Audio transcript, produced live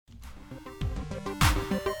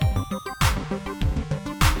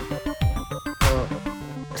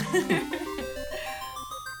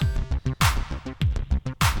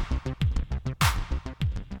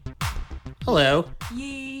Hello.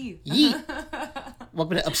 Yee. Yeet.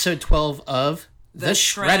 Welcome to episode 12 of The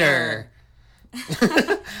Shredder.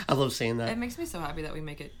 I love saying that. It makes me so happy that we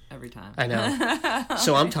make it every time. I know.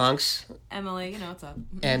 So I'm Tonks. Emily, what's up?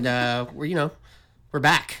 And we're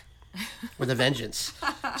back with a vengeance.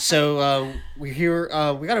 So we're here.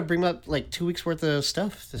 We got to bring up like 2 weeks worth of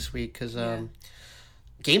stuff this week because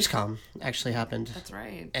Gamescom actually happened. That's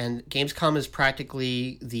right. And Gamescom is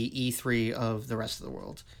practically the E3 of the rest of the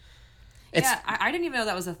world. I didn't even know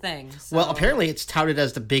that was a thing. So. Well, apparently it's touted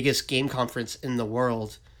as the biggest game conference in the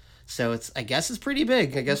world. So I guess it's pretty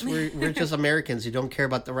big. I guess we're just Americans who don't care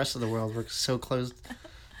about the rest of the world. We're so close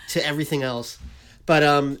to everything else.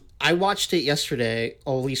 But I watched it yesterday,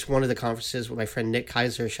 or at least one of the conferences with my friend Nick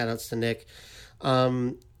Kaiser. Shout outs to Nick.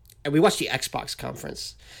 And we watched the Xbox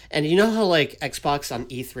conference. And you know how like Xbox on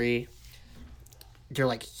E3, they're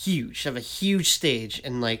like huge. They have a huge stage.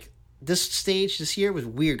 And like this stage this year was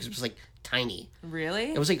weird because it was like tiny.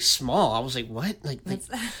 Really? It was like small. I was like, what? Like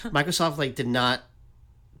Microsoft like did not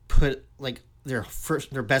put like their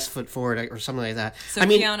best foot forward or something like that. So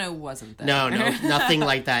Keanu wasn't there. No, nothing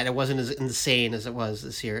like that. It wasn't as insane as it was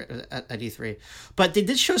this year at E3. But they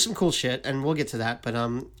did show some cool shit, and we'll get to that. But I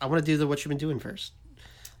want to do the what you've been doing first.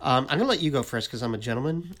 I'm gonna let you go first because I'm a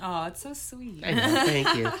gentleman. Oh, it's so sweet. I know.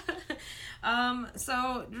 Thank you.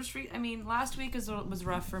 So just last week was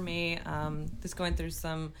rough for me. Just going through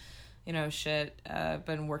some, shit.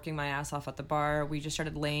 Been working my ass off at the bar. We just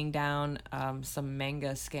started laying down some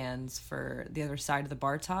manga scans for the other side of the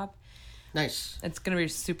bar top. Nice. It's gonna be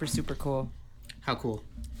super, super cool. How cool?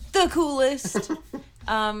 The coolest.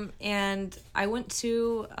 And I went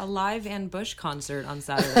to a live Ann Bush concert on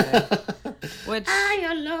Saturday. Which I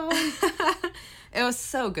alone. It was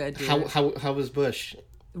so good, dude. How was Bush?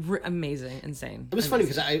 Amazing, insane. It was funny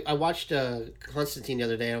because I watched Constantine the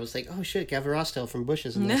other day and I was like, oh shit, Gavin Rossdale from Bush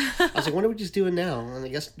is in there. I was like, what are we just doing now? And I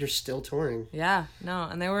guess they're still touring. Yeah, no,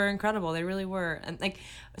 and they were incredible. They really were. And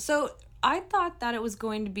so I thought that it was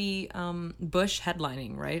going to be Bush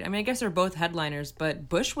headlining, right? I mean, I guess they're both headliners, but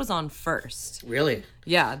Bush was on first. Really?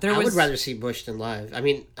 Yeah, I would rather see Bush than live. I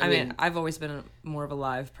mean, I've always been more of a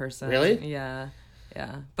live person. Really? Yeah.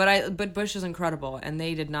 Yeah, but Bush is incredible, and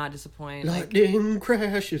they did not disappoint. Lightning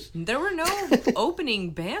crashes. There were no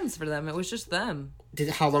opening bands for them. It was just them.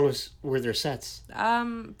 How long were their sets?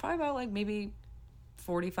 Probably about maybe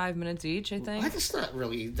 45 minutes each, I think. That's not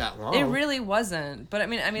really that long. It really wasn't. But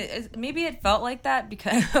maybe it felt like that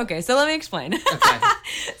because okay. So let me explain. Okay.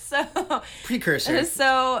 So precursor.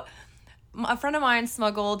 So a friend of mine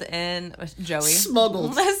smuggled in Joey.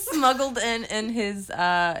 Smuggled in his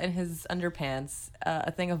underpants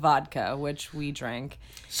a thing of vodka, which we drank.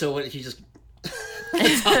 So what? He just.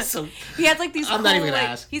 That's awesome. He had these. I'm not even gonna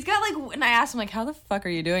ask. He's got and I asked him how the fuck are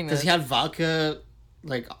you doing this? Does he have vodka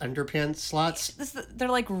underpants slots? They're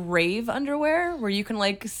like rave underwear where you can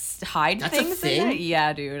hide That's things. A thing? In it.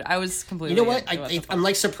 Yeah, dude. I was completely. You know what?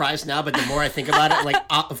 I'm surprised now, but the more I think about it,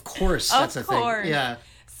 of course that's a thing. Yeah.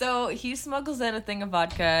 So he smuggles in a thing of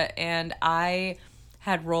vodka, and I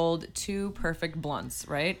had rolled 2 perfect blunts,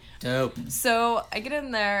 right? Dope. So I get in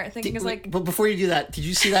there thinking But before you do that, did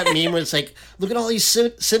you see that meme where it's like, look at all these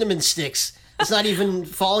cinnamon sticks. It's not even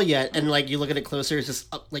fall yet, and you look at it closer, it's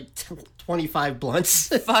just 25 blunts.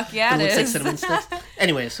 Fuck yeah, it looks is. like cinnamon sticks.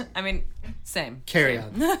 Anyways. Same. Carry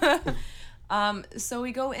on. So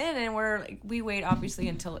we go in and we wait obviously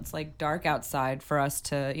until it's dark outside for us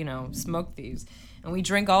to smoke these. And we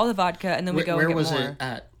drink all the vodka, and then we go and get more. Where was it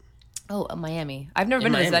at? Oh, Miami. I've never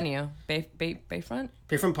been to this venue. Bayfront?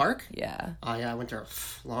 Bayfront Park? Yeah. Oh, yeah, I went there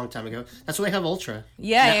a long time ago. That's where they have Ultra.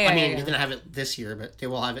 Yeah. They didn't have it this year, but they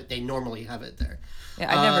will have it. They normally have it there.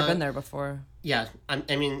 Yeah, I've never been there before. Yeah,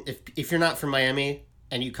 if you're not from Miami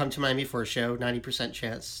and you come to Miami for a show, 90%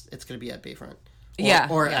 chance it's going to be at Bayfront.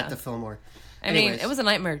 Or at the Fillmore. It was a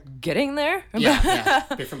nightmare getting there. Yeah.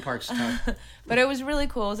 Bayfront Park's tough. But it was really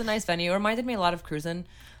cool. It was a nice venue. It reminded me a lot of cruising.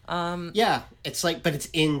 Yeah, it's but it's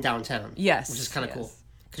in downtown. Yes. Which is kind of cool.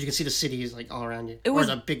 Because you can see the cities all around you. It was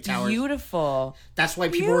the big towers. Beautiful. That's why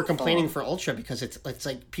people were complaining for Ultra, because it's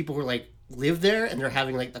people who live there and they're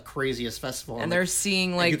having the craziest festival. And they're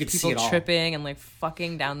seeing people tripping and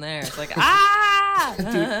fucking down there. It's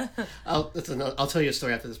Dude, I'll tell you a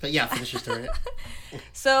story after this, but yeah, finish your story.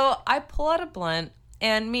 So I pull out a blunt,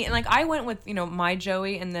 and I went with my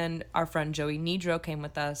Joey, and then our friend Joey Nidro came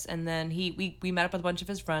with us, and then we met up with a bunch of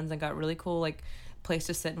his friends and got really cool place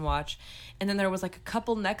to sit and watch, and then there was a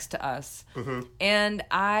couple next to us, and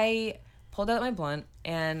I pulled out my blunt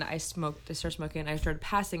and I started smoking, and I started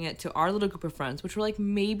passing it to our little group of friends, which were like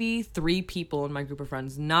maybe 3 people in my group of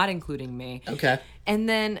friends, not including me. Okay. And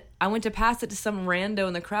then I went to pass it to some rando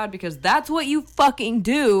in the crowd because that's what you fucking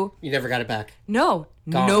do. You never got it back? No.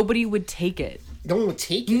 Gone. Nobody would take it. No one would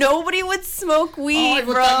take it? Nobody would smoke weed,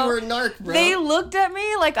 bro. thought you were a narc, bro. They looked at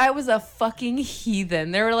me like I was a fucking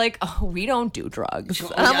heathen. They were like, "Oh, we don't do drugs."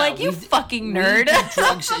 And I'm like, "You fucking nerd." We did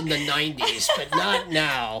drugs in the 90s, but not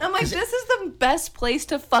now. I'm like, "This is the best place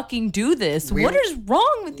to fucking do this. What is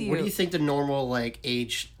wrong with you?" What do you think the normal like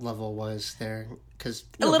age level was there? Because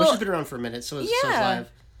little- Bush has been around for a minute, so is Live.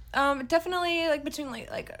 Definitely like between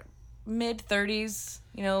like mid 30s,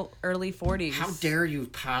 early 40s. How dare you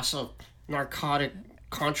pass a narcotic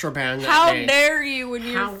contraband that How day? dare you when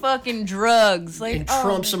you're fucking drugs? Like In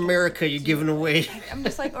Trump's America, you're giving away. I'm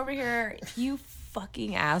just like over here, you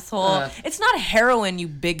fucking asshole. It's not heroin, you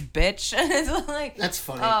big bitch. It's like, that's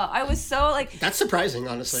funny. I was so like. That's surprising,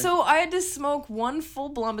 honestly. So I had to smoke one full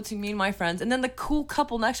blunt between me and my friends, and then the cool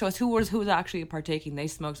couple next to us, who was actually partaking, they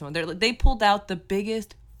smoked some. They pulled out the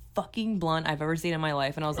biggest fucking blunt I've ever seen in my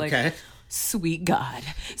life, and I was like, sweet God.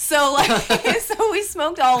 So so we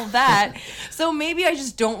smoked all of that. So maybe I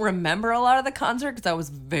just don't remember a lot of the concert because I was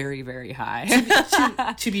very, very high.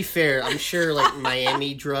 to be fair, I'm sure like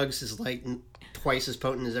Miami drugs is like twice as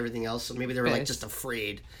potent as everything else, so maybe they were like just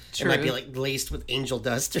afraid. True. It might be like laced with angel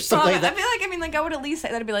dust or something like that. I would at least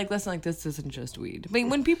say that. I'd be like, listen, like this isn't just weed. I mean,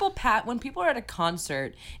 when people are at a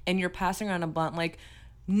concert and you're passing around a blunt, like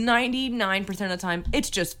 99% of the time it's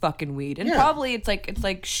just fucking weed, and probably it's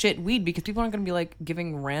like shit weed because people aren't gonna be like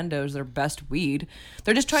giving randos their best weed.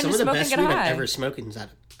 They're just trying to smoke and get high. Some of the best weed I've ever smoked is at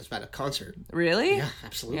a concert. Really? Yeah,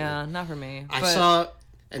 absolutely. Yeah, not for me. I saw,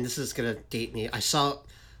 and this is gonna date me. I saw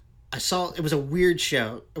it was a weird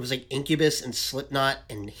show. It was like Incubus and Slipknot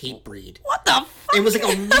and Hatebreed. What the fuck? It was like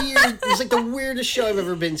it was like the weirdest show I've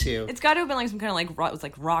ever been to. It's got to have been like some kind of like it was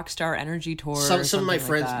like Rockstar Energy tour. Some of my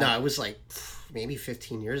friends. Like no, it was like maybe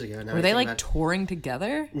 15 years ago. Now were they like touring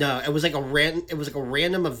together? No, it was like a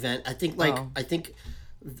random event. I think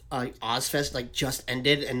Ozfest like just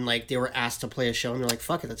ended, and like they were asked to play a show, and they're like,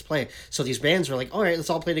 "Fuck it, let's play." So these bands were like, "All right, let's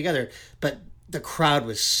all play together." But the crowd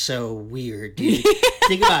was so weird, dude.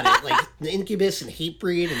 Think about it, like the Incubus and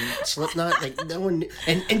Hatebreed and Slipknot, like no one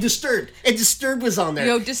and Disturbed. And Disturbed was on there.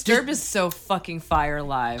 Yo, Disturbed is so fucking fire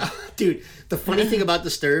live. Dude, the funny thing about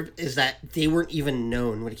Disturbed is that they weren't even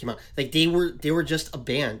known when it came out. Like they were just a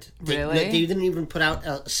band. Really? They didn't even put out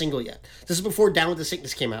a single yet. This is before Down with the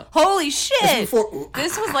Sickness came out. Holy shit!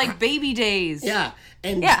 This was like baby days. Yeah.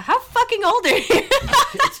 And yeah, how fucking old are you?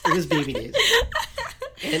 it was baby days.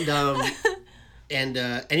 And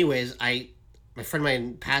anyways, my friend of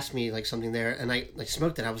mine passed me like something there, and I like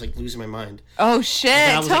smoked it. I was like losing my mind. Oh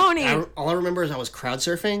shit, Tony! All I remember is I was crowd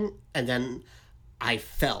surfing, and then I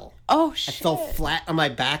fell. Oh shit! I fell flat on my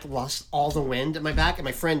back, lost all the wind in my back, and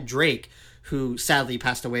my friend Drake, who sadly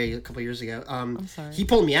passed away a couple years ago, I'm sorry. He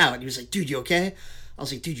pulled me out. He was like, "Dude, you okay?" I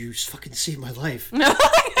was like, "Dude, you just fucking saved my life." And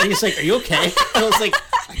he's like, "Are you okay?" And I was like,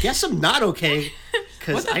 "I guess I'm not okay."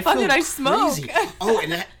 What the fuck did I smoke? Oh,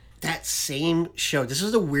 and that same show. This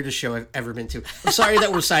is the weirdest show I've ever been to. I'm sorry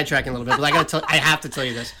that we're sidetracking a little bit, but I have to tell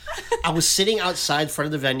you this. I was sitting outside front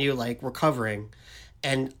of the venue, like recovering,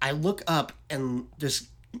 and I look up, and this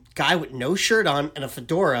guy with no shirt on and a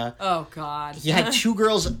fedora. Oh God! He had 2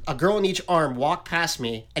 girls, a girl in each arm, walk past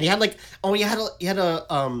me, and he had a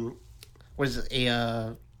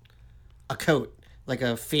coat, like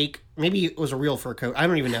a fake. Maybe it was a real fur coat. I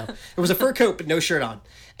don't even know. It was a fur coat, but no shirt on.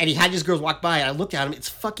 And he had these girls walk by, and I looked at him. It's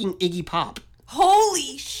fucking Iggy Pop.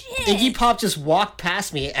 Holy shit! Iggy Pop just walked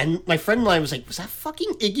past me, and my friend and I was like, "Was that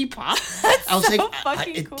fucking Iggy Pop?" I was so like,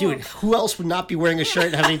 fucking cool. "Dude, who else would not be wearing a shirt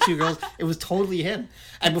and having 2 girls?" It was totally him.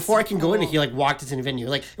 And before I can go in, he like walked into the venue.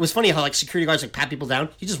 Like it was funny how like security guards like pat people down.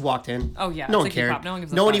 He just walked in. Oh yeah, no one Iggy cared. Pop. No one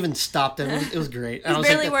gives a No one fuck. even stopped him. It was great. He's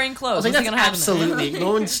barely wearing clothes. I was like, What's he "That's gonna have in there?" absolutely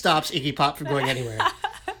no one stops Iggy Pop from going anywhere."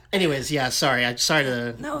 Anyways, yeah, sorry. I'm sorry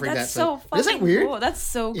to bring that's that. So fucking Isn't that weird? Cool. That's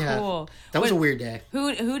so cool. That was a weird day.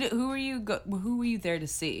 Who were you there to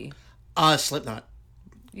see? Slipknot.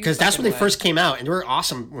 Because that's when they first came out, and they were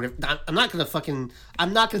awesome. I'm not gonna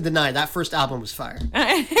deny that first album was fire.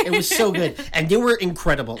 It was so good, and they were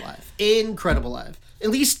incredible live. At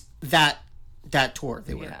least that tour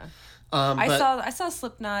they were. Yeah. But I saw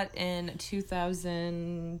Slipknot in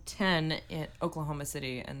 2010 in Oklahoma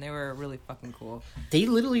City, and they were really fucking cool. They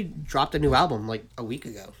literally dropped a new album like a week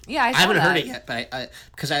ago. Yeah, I haven't heard it yet, but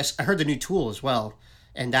because I heard the new Tool as well,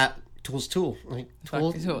 and that Tool's Tool. Like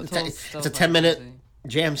Tool, it's a 10-minute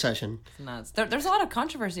jam session. It's nuts. There's a lot of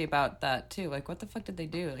controversy about that too. Like, what the fuck did they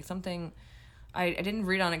do? Like something. I didn't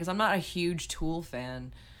read on it because I'm not a huge Tool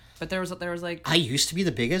fan. But there was like... I used to be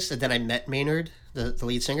the biggest, and then I met Maynard, the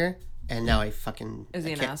lead singer, and now I fucking... Is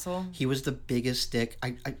he an asshole? He was the biggest dick.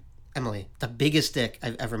 Emily, the biggest dick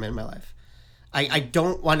I've ever met in my life. I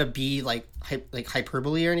don't want to be like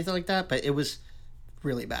hyperbole or anything like that, but it was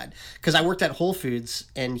really bad. Because I worked at Whole Foods,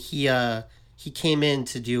 and he came in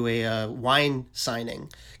to do a wine signing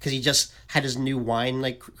because he just had his new wine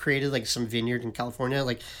like created, like some vineyard in California,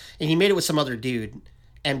 like, and he made it with some other dude.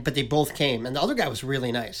 But they both came, and the other guy was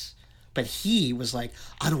really nice. But he was like,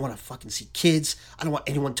 I don't want to fucking see kids. I don't want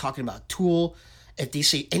anyone talking about Tool. If they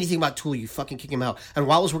say anything about Tool, you fucking kick him out. And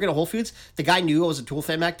while I was working at Whole Foods, the guy knew I was a Tool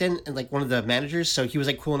fan back then, and like one of the managers, so he was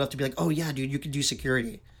like cool enough to be like, oh yeah, dude, you could do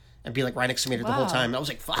security. And be like right next to me the whole time. And I was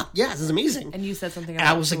like, fuck, yeah, this is amazing. And you said something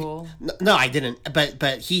about Tool. Like, no, I didn't.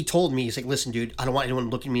 But he told me, he's like, listen, dude, I don't want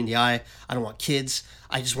anyone looking me in the eye. I don't want kids.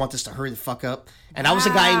 I just want this to hurry the fuck up. And I was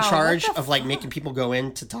the guy in charge of like making people go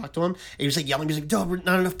in to talk to him. And he was like yelling, he was like, dude,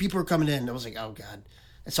 not enough people are coming in. And I was like, oh God.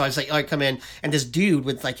 And so I was like, all right, come in. And this dude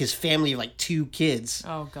with like his family of like 2 kids.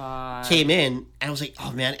 Oh God. Came in, and I was like,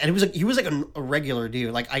 oh man. And he was like a regular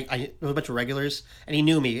dude. Like there was a bunch of regulars, and he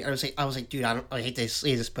knew me. And I was like, dude, I hate to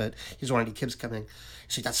say this, but he's one of the kids coming.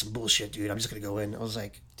 He's like, that's some bullshit, dude. I'm just gonna go in. I was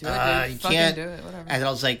like, do it, dude. You can't do it, whatever. And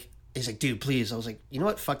I was like, he's like, dude, please. I was like, you know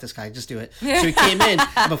what? Fuck this guy. Just do it. So he came in,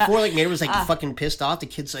 and before like Maynard was like fucking pissed off, the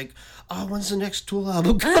kid's like, oh, when's the next Tool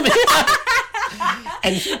album coming out?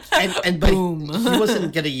 But boom. He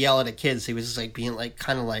wasn't gonna yell at the kids. He was just like being like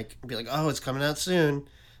kind of like be like, oh, it's coming out soon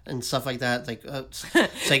and stuff like that. Like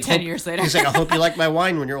it's like 10 years later. He's like, I hope you like my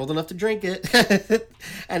wine when you're old enough to drink it.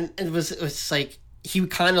 And it was like he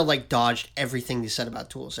kind of like dodged everything he said about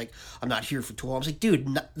Tool. It's like, I'm not here for Tool. I was like,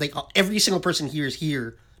 dude, like every single person here is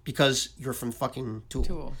here because you're from fucking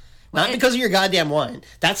Tool. Not because of your goddamn wine.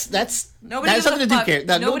 That's nobody gives something a to fuck. do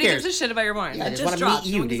care. Nobody gives a shit about your wine. Yeah, I it just just want to dropped.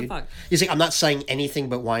 meet you, dude. He's like, I'm not selling anything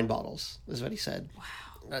but wine bottles. Is what he said.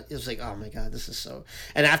 Wow. It was like, oh my God, this is so.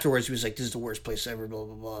 And afterwards, he was like, this is the worst place ever. Blah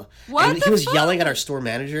blah blah. What? And he was yelling at our store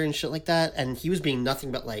manager and shit like that. And he was being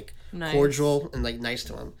nothing but like cordial and like nice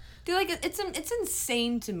to him. Dude, like it's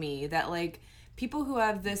insane to me that like people who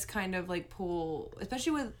have this kind of like pull,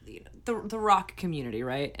 especially with the rock community,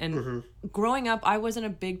 right? And growing up, I wasn't a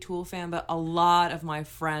big Tool fan, but a lot of my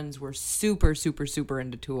friends were super, super, super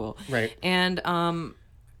into Tool. Right. And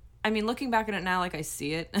I mean, looking back at it now, like I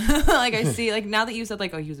see it. Like I see, like now that you said,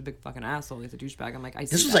 like, oh, he was a big fucking asshole, he's a douchebag. I'm like, I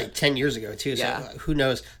see. This was like 10 years ago too, so who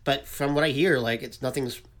knows? But from what I hear, like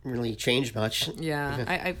nothing's really changed much.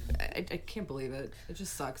 Yeah, I can't believe it. It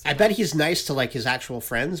just sucks. I bet he's nice to like his actual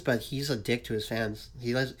friends, but he's a dick to his fans.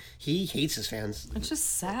 He hates his fans. It's just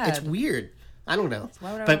sad. It's weird. I don't know.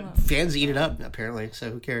 But fans eat it up apparently,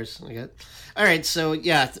 so who cares? All right, so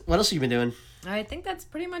yeah, what else have you been doing? I think that's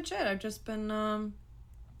pretty much it. I've just been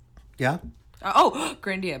Yeah.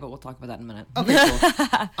 Grandia, but we'll talk about that in a minute.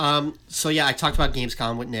 Okay, cool. So yeah, I talked about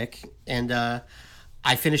Gamescom with Nick, and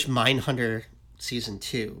I finished Mindhunter Season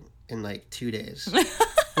 2 in like 2 days.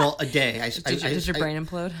 Well, a day. Did your brain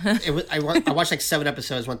implode? I watched like 7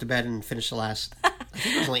 episodes, went to bed, and finished the last. I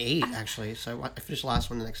think it was only 8 actually. So I finished the last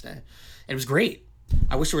one the next day. It was great.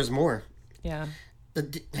 I wish there was more. Yeah.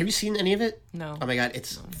 Have you seen any of it? No. Oh my God,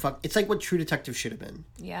 it's like what True Detective should have been.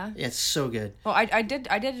 Yeah. Yeah, it's so good. Well, I did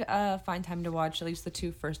find time to watch at least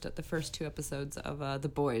the first 2 episodes of The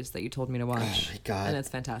Boys that you told me to watch. Oh my God, and it's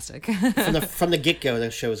fantastic. from the get go, the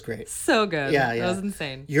show is great. So good. Yeah. That was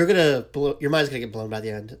insane. Your mind's gonna get blown by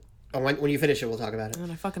the end. When you finish it, we'll talk about it. And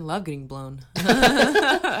I fucking love getting blown.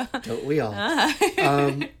 Don't we all?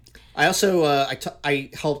 I also I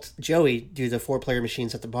helped Joey do the 4-player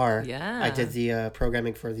machines at the bar. Yeah, I did the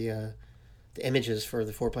programming for the images for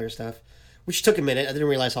the 4-player stuff, which took a minute. I didn't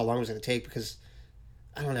realize how long it was going to take because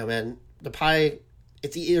I don't know, man. The Pi,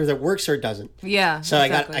 it's either that works or it doesn't. Yeah. So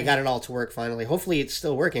exactly. I got it all to work finally. Hopefully it's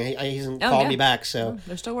still working. He hasn't called me back, so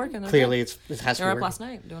they're still working. Clearly it has to be work. Up last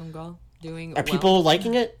night doing them all. Are people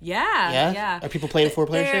liking it? Yeah. Are people playing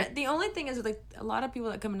 4-player shit? The only thing is, like, a lot of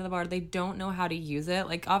people that come into the bar, they don't know how to use it.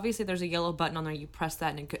 Like, obviously, there's a yellow button on there. You press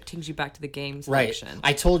that, and it takes you back to the game selection. Right.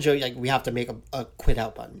 I told Joey, like, we have to make a quit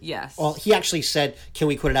out button. Yes. Well, he actually said, can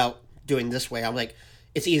we quit it out doing this way? I'm like,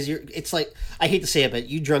 it's easier. It's like, I hate to say it, but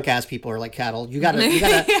you drunk ass people are like cattle. You gotta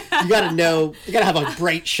know. You gotta have a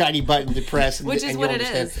bright shiny button to press, which is what it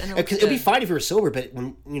is. It'd be fine if you were sober, but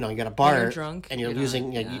when you got a bar, you're drunk, and you're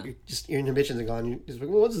losing, your inhibitions are gone. You're just like,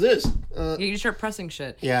 well, what's this? You start pressing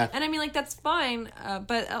shit. Yeah, and I mean, like that's fine,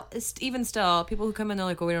 but even still, people who come in, they're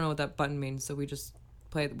like, well, we don't know what that button means, so we just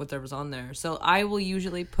play whatever's on there. So I will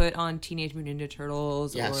usually put on Teenage Mutant Ninja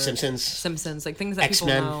Turtles or Simpsons, like things that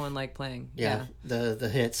X-Men. People know and like playing. Yeah. The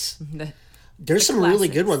hits. There's some really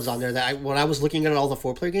good ones on there that when I was looking at all the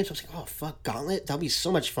 4-player games, I was like, oh, fuck, Gauntlet? That'd be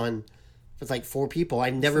so much fun with, like, 4 people.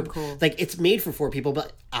 I've never... So cool. Like, it's made for 4 people,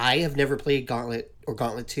 but I have never played Gauntlet or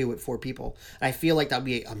Gauntlet 2 with 4 people. And I feel like that'd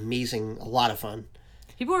be amazing, a lot of fun.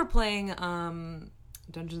 People were playing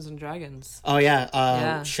Dungeons and Dragons. Oh,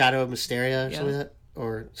 yeah. Shadow of Mysteria or something like that.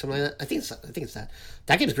 Or something like that. I think it's that.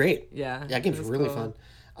 That game's great. Yeah. That game's really fun.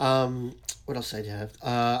 What else did I have?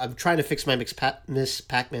 I'm trying to fix my Miss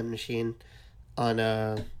Pac-Man machine on...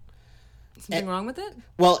 Something wrong with it?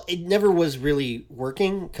 Well, it never was really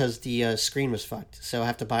working because the screen was fucked. So I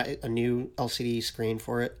have to buy a new LCD screen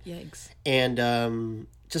for it. Yikes. And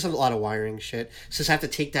just a lot of wiring shit. Since I have to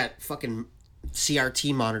take that fucking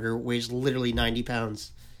CRT monitor, weighs literally 90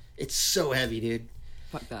 pounds. It's so heavy, dude.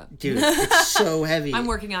 Fuck that. Dude, it's so heavy. I'm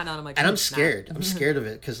working out now and I'm like... And I'm scared. I'm scared of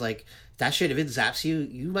it because, like, that shit, if it zaps you,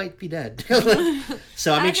 you might be dead.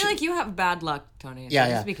 So I feel like you have bad luck, Tony. So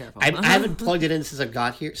just be careful. I haven't plugged it in since it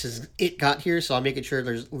got here, so I'm making sure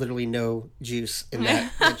there's literally no juice in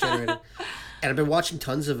that generator. And I've been watching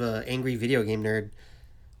tons of Angry Video Game Nerd,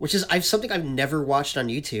 which is something I've never watched on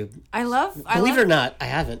YouTube. Believe it or not, I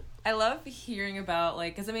haven't. I love hearing about,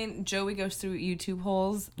 like, because, I mean, Joey goes through YouTube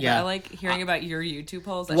holes. Yeah. I like hearing about your YouTube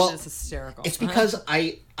holes. That's just hysterical. It's because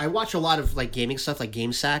I watch a lot of, like, gaming stuff, like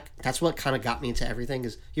GameSack. That's what kind of got me into everything.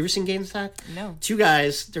 You ever seen GameSack? No. 2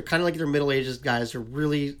 guys, they're kind of like they're middle-aged guys.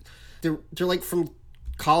 They're like from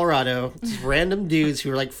Colorado. It's random dudes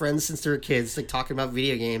who are, like, friends since they were kids, like, talking about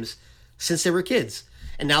video games since they were kids.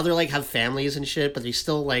 And now they're, like, have families and shit, but they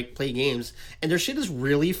still, like, play games. And their shit is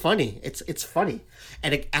really funny. It's funny.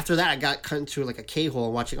 And after that, I got cut into, like, a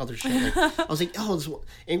K-hole watching other shit. Like, I was like, oh, this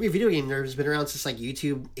Angry Video Game Nerd has been around since, like,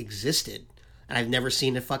 YouTube existed. And I've never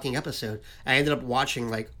seen a fucking episode. I ended up watching,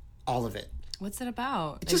 like, all of it. What's it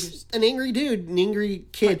about? It's just an angry dude, an angry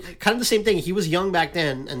kid. Kind of the same thing. He was young back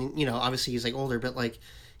then. And, you know, obviously he's, like, older. But, like,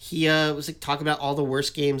 he was, like, talking about all the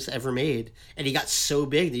worst games ever made. And he got so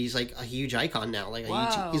big that he's, like, a huge icon now. Like,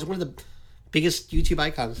 he's one of the biggest YouTube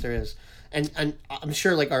icons there is. And I'm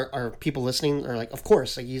sure, like, our people listening are like, of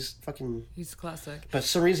course, like, he's classic. But for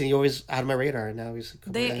some reason, he always out of my radar, and now he's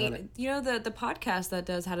completely on it. You know, the podcast that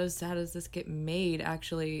does How Does This Get Made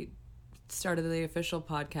actually started the official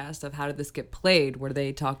podcast of How Did This Get Played, where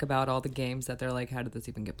they talk about all the games that they're like, how did this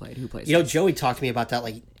even get played? Who plays You know, Joey talked to me about that,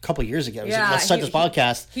 like, a couple years ago. He's like, let's start this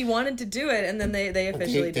podcast. He wanted to do it, and then they officially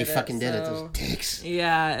did it. They fucking did it, those dicks.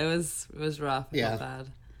 Yeah, it was rough. It felt bad.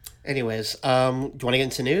 Anyways, do you want to get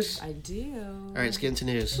into news? I do. All right, let's get into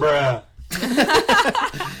news. Bruh.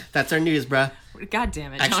 That's our news, bruh. God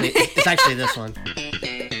damn it, Actually, Tony. it's actually this one.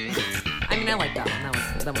 I mean, I like that one.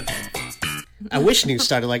 That one's fun. I wish news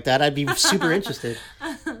started like that. I'd be super interested.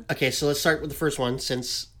 Okay, so let's start with the first one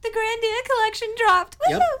since... The Grandia collection dropped.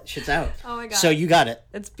 Woo-hoo! Yep, shit's out. Oh my god. So you got it.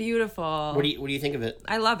 It's beautiful. What do you think of it?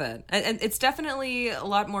 I love it. And it's definitely a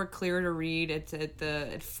lot more clear to read.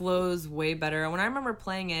 It flows way better. When I remember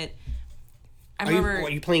playing it, Are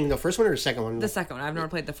you playing the first one or the second one? The second one. I've never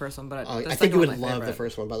played the first one, but I think you would love the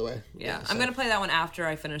first one, by the way. Yeah, I'm gonna play that one after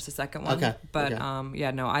I finish the second one. Okay. But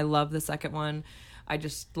I love the second one. I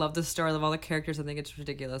just love the story, love all the characters. I think it's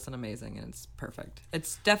ridiculous and amazing, and it's perfect.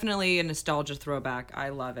 It's definitely a nostalgia throwback. I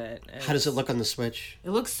love it. How does it look on the Switch?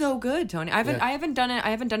 It looks so good, Tony. I haven't done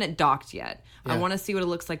it docked yet. Yeah. I want to see what it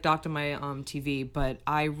looks like docked on my TV, but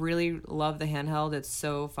I really love the handheld. It's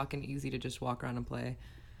so fucking easy to just walk around and play.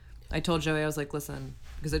 I told Joey, I was like, listen,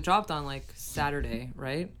 because it dropped on like Saturday,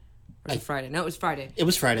 right? Or was it Friday? No, it was Friday. It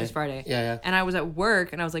was Friday. Yeah. And I was at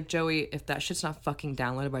work, and I was like, Joey, if that shit's not fucking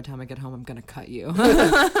downloaded by the time I get home, I'm gonna cut you.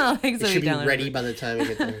 It should be ready by the time you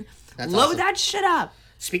get there. That's Load awesome. that shit up.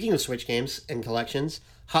 Speaking of Switch games and collections,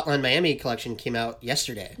 Hotline Miami collection came out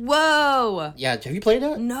yesterday. Whoa. Yeah, have you played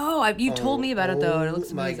it? No, you told me about it though, and it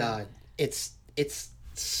looks amazing. Oh my god, it's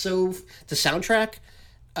so the soundtrack.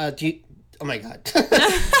 Oh my god.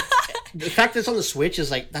 The fact that it's on the Switch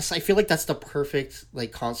is like I feel like that's the perfect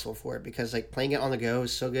like console for it because like playing it on the go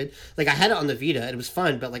is so good. Like I had it on the Vita and it was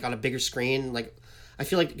fun, but like on a bigger screen, like I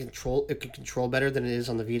feel like it could control better than it is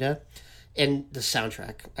on the Vita. And the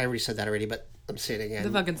soundtrack, I already said that already, but I'm saying it again.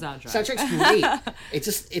 The fucking soundtrack. Soundtrack's great.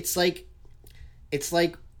 it's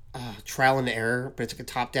like trial and error, but it's like a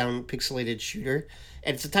top-down pixelated shooter,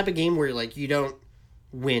 and it's the type of game where like you don't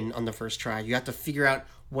win on the first try. You have to figure out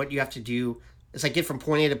what you have to do. It's like get from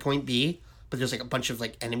point A to point B, but there's like a bunch of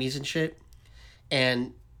like enemies and shit.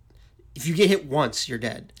 And if you get hit once, you're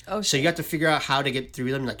dead. Oh, so you have to figure out how to get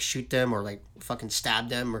through them, like shoot them or like fucking stab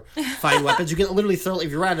them or find weapons. You can literally throw, if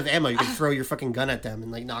you're out of ammo, you can throw your fucking gun at them and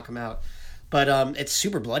like knock them out. But it's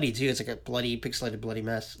super bloody too. It's like a bloody, pixelated, bloody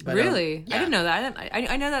mess. But, really? yeah. I didn't know that.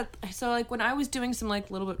 I know that. So like when I was doing some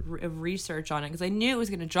like little bit of research on it, because I knew it was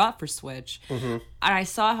going to drop for Switch, and I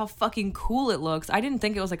saw how fucking cool it looks. I didn't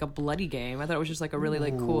think it was like a bloody game. I thought it was just like a really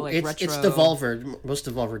like cool like retro. It's Devolver. Most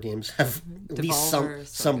Devolver games have at least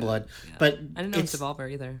some blood. Yeah. But I didn't know it's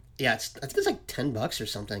Devolver either. Yeah, I think it's like $10 or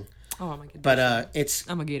something. Oh my goodness. But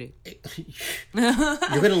I'm gonna get it.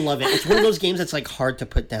 You're gonna love it. It's one of those games that's like hard to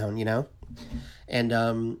put down, you know. And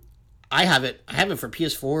I have it for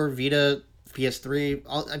PS4, Vita,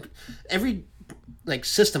 PS3, every like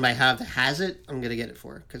system I have that has it. I'm gonna get it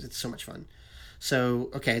for because it's so much fun. So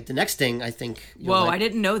okay, the next thing I think. Whoa! I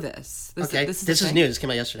didn't know this. This is new. This came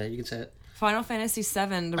out yesterday. You can say it. Final Fantasy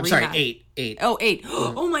VII. I'm sorry, 8. Oh, 8.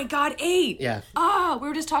 Oh my God, 8. Yeah. We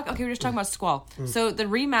were just talking. Okay, we were just talking about Squall. So the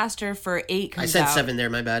remaster for 8 comes out. I out. said 7 there.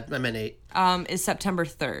 My bad. I meant 8. Is September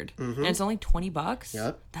 3rd, and it's only $20.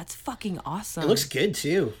 Yep. That's fucking awesome. It looks good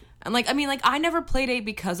too. And I never played 8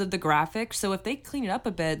 because of the graphics. So if they clean it up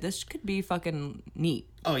a bit, this could be fucking neat.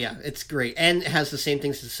 Oh yeah, it's great, and it has the same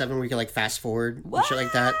things as 7, where you can like fast forward and shit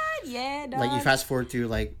like that. Yeah, dog. Like you fast forward through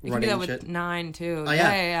like you running can do and that shit. with 9 too. Oh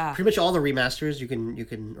yeah. Pretty much all the remasters you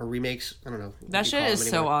can or remakes. I don't know. That shit is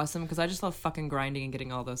so awesome because I just love fucking grinding and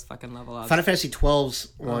getting all those fucking level ups. Final Fantasy XII's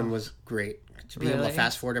one was great to be able to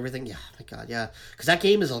fast forward everything. Yeah, my God, yeah, because that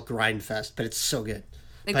game is a grind fest, but it's so good.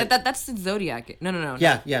 Like that's the Zodiac. No.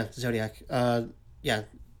 Yeah, Zodiac. Yeah.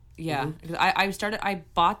 Yeah, I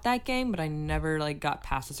bought that game, but I never like got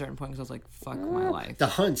past a certain point because I was like, "Fuck my life." The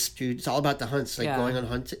hunts, dude. It's all about the hunts. Like going on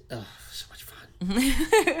hunts. Oh, so much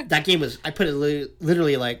fun. That game was. I put it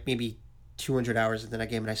literally like maybe 200 hours into that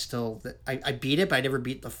game, and I beat it, but I never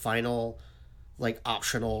beat the final, like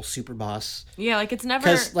optional super boss. Yeah, like it's never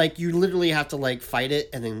because like you literally have to like fight it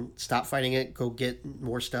and then stop fighting it, go get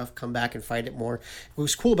more stuff, come back and fight it more. What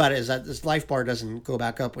was cool about it is that this life bar doesn't go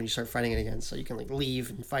back up when you start fighting it again, so you can like leave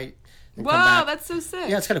and fight. And come back. That's so sick.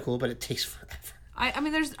 Yeah, it's kind of cool, but it takes forever. I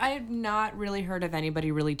have not really heard of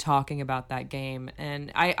anybody really talking about that game,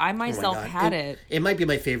 and I myself had it. It might be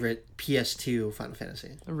my favorite PS2 Final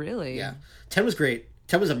Fantasy. Really? Yeah. 10 was great.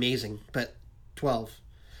 10 was amazing, but 12,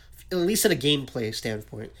 at least at a gameplay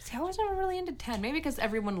standpoint. See, I was never really into 10. Maybe because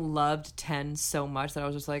everyone loved 10 so much that I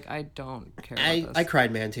was just like, I don't care about this. I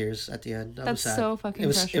cried man tears at the end. That's so fucking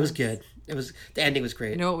precious. It was good. The ending was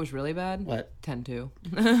great. You know what was really bad? What?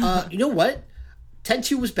 10-2. You know what?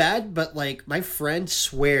 10-2 was bad, but like my friend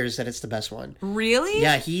swears that it's the best one. Really?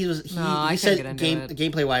 Yeah, he said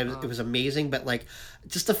gameplay wise Oh. it was amazing, but like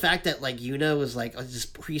just the fact that like Yuna was like this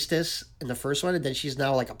priestess in the first one, and then she's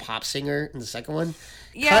now like a pop singer in the second one.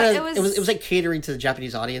 Yeah, it was like catering to the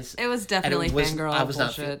Japanese audience. It was definitely fangirl. I was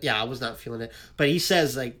bullshit. I was not feeling it. But he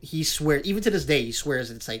says like he swears even to this day he swears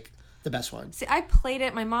that it's like the best one. See, I played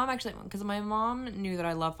it. My mom actually, because my mom knew that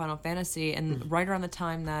I love Final Fantasy, and right around the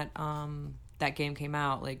time that that game came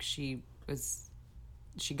out, like she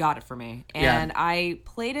got it for me, and I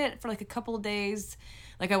played it for like a couple of days.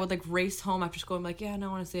 Like I would like race home after school. I'm like, yeah, no,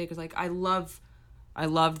 I want to see it because like I loved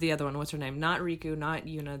the other one. What's her name? Not Riku, not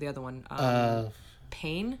Yuna. The other one.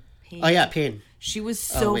 Pain. Oh yeah, Pain. She was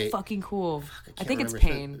so fucking cool. I think it's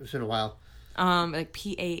Pain. It's been a while. Like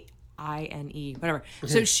Paine, whatever.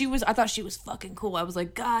 So I thought she was fucking cool. I was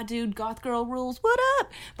like, God, dude, goth girl rules. What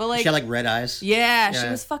up? But like, she had like red eyes. Yeah, she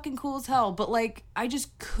was fucking cool as hell. But like, I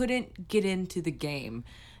just couldn't get into the game,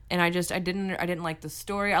 and I didn't like the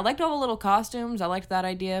story. I liked all the little costumes. I liked that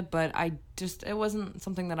idea, but it wasn't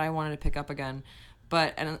something that I wanted to pick up again.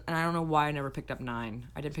 But and I don't know why I never picked up 9.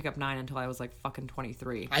 I didn't pick up 9 until I was like fucking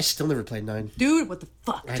 23. I still never played 9. Dude, what the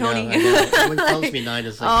fuck, Tony? I know. Everyone tells me 9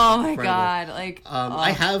 is like oh my incredible. God, like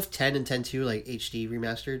I have 10 and 10-2 like HD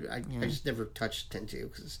remastered. I just never touched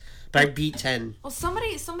 10-2 but I beat 10. Well,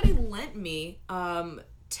 somebody lent me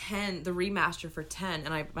 10, the remaster for 10,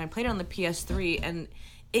 and I played it on the PS3, and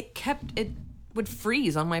it would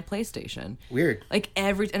freeze on my PlayStation. Weird. Like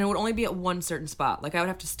and it would only be at one certain spot. Like I would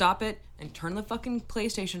have to stop it and turn the fucking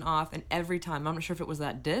PlayStation off, and every time, I'm not sure if it was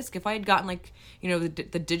that disc. If I had gotten like, you know, the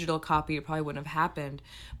digital copy, it probably wouldn't have happened.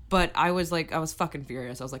 But I was fucking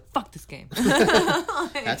furious. I was like, fuck this game.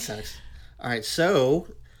 That sucks. All right, so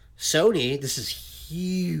Sony, this is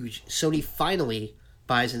huge. Sony finally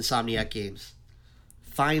buys Insomniac Games.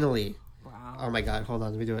 Finally. Wow. Oh my God, hold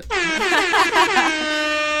on, let me do it.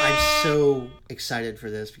 I'm so excited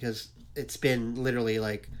for this because it's been literally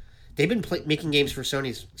like they've been making games for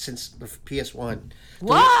Sony since the PS1.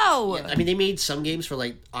 Whoa! I mean, they made some games for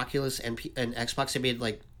like Oculus and Xbox. They made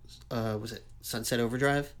like was it Sunset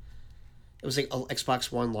Overdrive? It was like an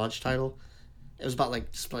Xbox One launch title. It was about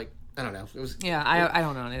like just like I don't know. It was I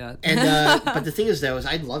don't know any of that. And but the thing is though, is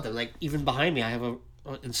I love them. Like even behind me, I have a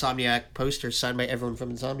Insomniac poster signed by everyone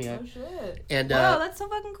from Insomniac. Oh shit! And wow, that's so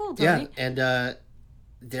fucking cool, Tony. Yeah, and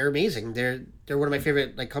they're amazing. They're one of my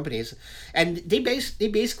favorite like companies, and they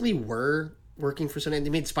basically were working for Sony. They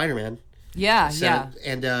made Spider-Man. Yeah.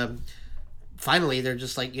 And finally, they're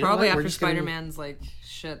just like, you probably know what? after Spider-Man's like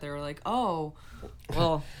shit, they were like, oh,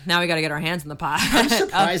 well, now we got to get our hands in the pie. I'm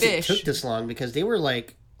surprised it took this long because they were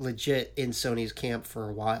like legit in Sony's camp for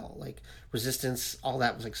a while. Like Resistance, all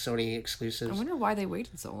that was like Sony exclusives. I wonder why they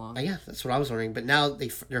waited so long. Yeah, that's what I was wondering. But now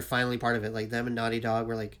they're finally part of it. Like them and Naughty Dog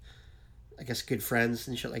were like, I guess, good friends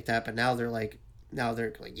and shit like that. But now they're like,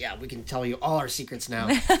 yeah, we can tell you all our secrets now.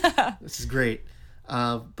 This is great.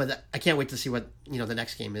 But I can't wait to see what the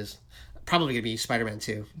next game is. Probably gonna be Spider-Man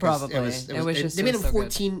 2. Probably. They made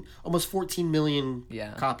them almost 14 million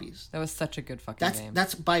copies. That was such a good fucking game.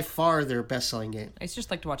 That's by far their best-selling game. I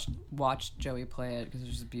just like to watch Joey play it because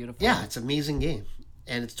it's just beautiful. Yeah, it's an amazing game,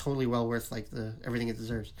 and it's totally well worth like everything it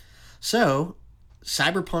deserves. So,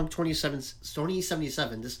 Cyberpunk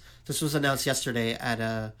 2077. This was announced yesterday at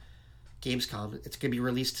Gamescom. It's gonna be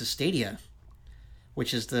released to Stadia,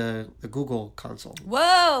 which is the Google console.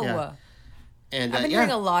 Whoa. Yeah. And I've been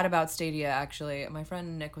hearing a lot about Stadia, actually. My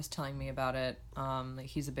friend Nick was telling me about it.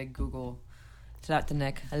 He's a big Google. Shout out to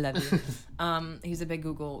Nick. I love you. He's a big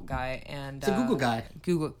Google guy. And he's a Google guy.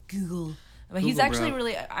 Google. But he's actually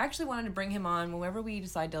really... I actually wanted to bring him on whenever we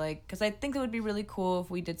decide to, like... Because I think it would be really cool if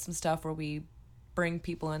we did some stuff where we bring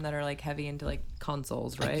people in that are, like, heavy into, like,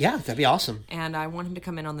 consoles, right? Yeah, that'd be awesome. And I want him to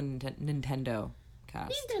come in on the Nintendo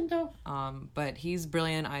cast. But he's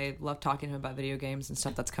brilliant. I love talking to him about video games and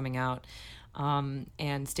stuff that's coming out.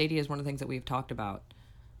 And Stadia is one of the things that we've talked about,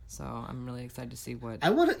 so I'm really excited to see what I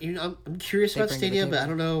want to. I'm curious about Stadia, but I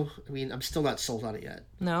don't know. I mean, I'm still not sold on it yet.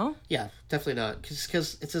 No. Yeah, definitely not,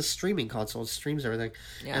 because it's a streaming console. It streams everything.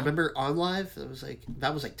 Yeah. I remember OnLive.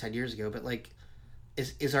 That was like 10 years ago. But like,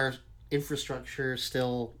 is our infrastructure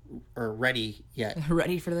still ready yet?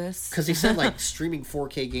 Ready for this? Because they said like streaming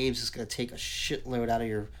 4K games is going to take a shitload out of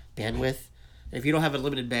your bandwidth. And if you don't have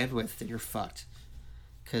unlimited bandwidth, then you're fucked.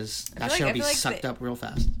 Because that shit will be sucked up real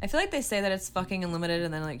fast. I feel like they say that it's fucking unlimited,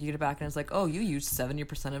 and then like you get it back and it's like, oh, you used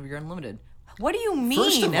 70% of your unlimited. What do you mean?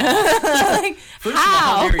 First of all, like,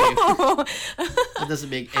 how dare you? That doesn't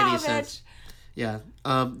make any sense. Bitch? Yeah.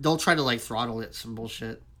 They'll try to like throttle it, some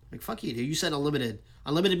bullshit. Like, fuck you, dude. You said unlimited.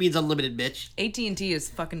 Unlimited means unlimited, bitch. AT&T is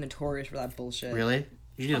fucking notorious for that bullshit. Really?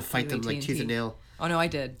 You need to fight them like tooth and nail. Oh, no, I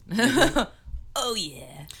did. Oh,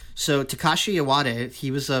 yeah. So, Takashi Iwata,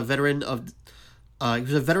 he was a veteran of... he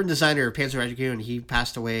was a veteran designer of Panzer Dragoon. He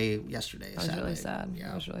passed away yesterday. I was really sad.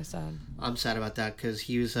 Yeah. I was really sad. I'm sad about that because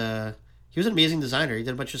he was an amazing designer. He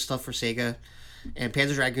did a bunch of stuff for Sega, and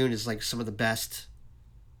Panzer Dragoon is like some of the best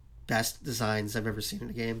designs I've ever seen in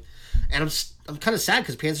a game. And I'm kind of sad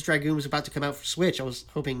because Panzer Dragoon was about to come out for Switch. I was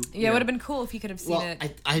hoping. Yeah, it would have been cool if he could have seen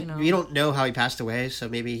it. We don't know how he passed away, so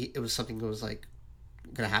maybe it was something that was like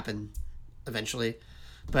going to happen eventually.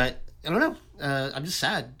 But I don't know. I'm just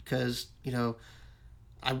sad because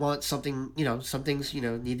I want something, some things,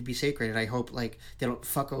 need to be sacred. And I hope, like, they don't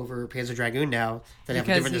fuck over Panzer Dragoon now. That have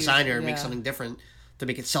a different designer and make something different to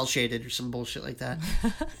make it cel-shaded or some bullshit like that.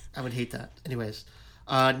 I would hate that. Anyways.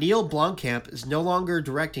 Neil Blomkamp is no longer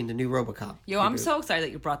directing the new RoboCop. Yo, I'm so excited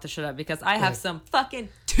that you brought this shit up because I have some fucking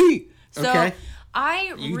tea. So, okay.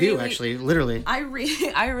 You do, actually, literally. I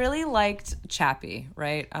really liked Chappie,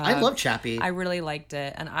 right? I love Chappie. I really liked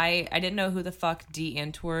it. And I didn't know who the fuck D.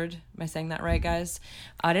 Antwoord, am I saying that right, guys?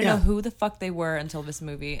 I didn't know who the fuck they were until this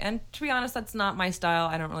movie. And to be honest, that's not my style.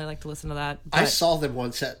 I don't really like to listen to that. I saw them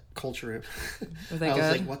once at Culture Room. Were they good? I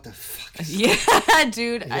was like, what the fuck is Yeah,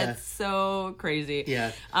 dude. Yeah. It's so crazy.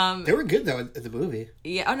 Yeah. They were good, though, in the movie.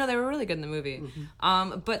 Yeah. Oh, no, they were really good in the movie.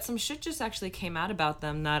 Mm-hmm. But some shit just actually came out about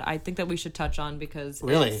them that I think that we should touch on because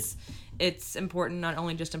it's important not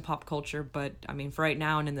only just in pop culture, but, I mean, for right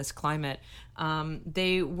now and in this climate.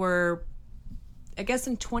 They were... I guess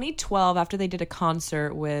in 2012, after they did a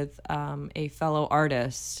concert with a fellow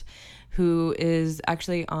artist who is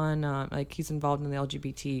actually on, he's involved in the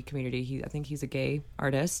LGBT community. I think he's a gay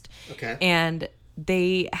artist. Okay. And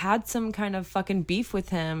they had some kind of fucking beef with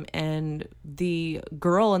him, and the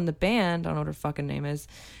girl in the band, I don't know what her fucking name is,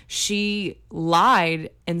 she lied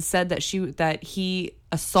and said that he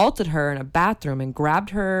assaulted her in a bathroom and grabbed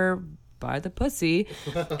her by the pussy.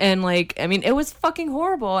 And it was fucking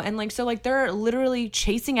horrible. And so they're literally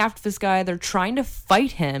chasing after this guy. They're trying to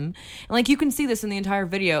fight him. And you can see this in the entire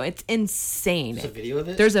video. It's insane. There's a video of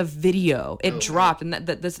it? There's a video. It dropped, and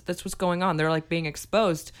that's what's going on. They're being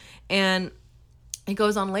exposed. And it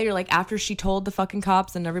goes on later, like, after she told the fucking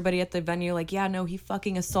cops and everybody at the venue, like, yeah, no, he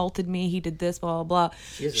fucking assaulted me, he did this, blah, blah, blah.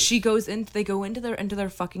 Jesus. They go into their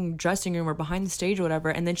fucking dressing room or behind the stage or whatever,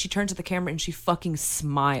 and then she turns to the camera and she fucking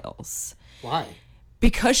smiles. Why?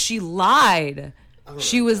 Because she lied.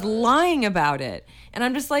 She was lying about it. And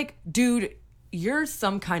I'm just like, dude, you're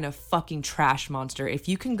some kind of fucking trash monster. If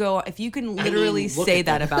you can literally say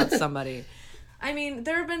that about somebody. I mean,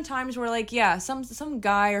 there have been times where, like, yeah, some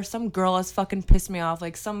guy or some girl has fucking pissed me off,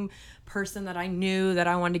 like some person that I knew that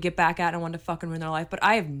I wanted to get back at and I wanted to fucking ruin their life. But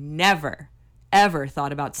I have never, ever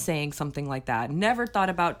thought about saying something like that. Never thought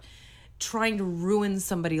about trying to ruin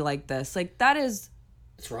somebody like this. Like, that is...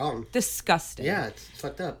 It's wrong. Disgusting. Yeah, it's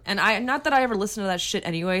fucked up. And not that I ever listen to that shit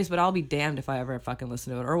anyways, but I'll be damned if I ever fucking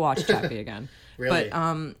listen to it or watch Chappie again. Really?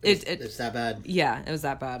 But it's that bad. Yeah, it was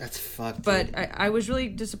that bad. That's fucked. But I was really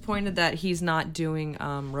disappointed that he's not doing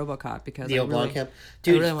RoboCop because Neil Blomkamp.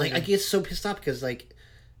 Dude, I get so pissed off because like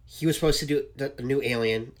he was supposed to do a new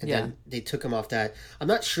Alien, and then they took him off that. I'm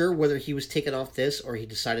not sure whether he was taken off this or he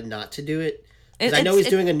decided not to do it. Because I know he's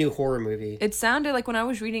doing a new horror movie. It sounded like when I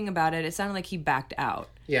was reading about it, it sounded like he backed out.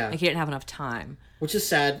 Yeah. Like he didn't have enough time. Which is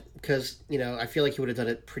sad because, I feel like he would have done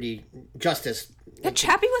it pretty justice. That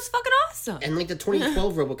Chappie was fucking awesome. And like the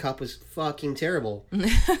 2012 RoboCop was fucking terrible.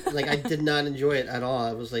 Like I did not enjoy it at all.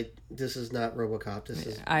 I was like, this is not RoboCop. This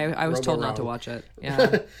is I was told not to watch it.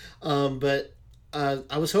 Yeah. But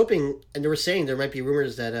I was hoping, and they were saying there might be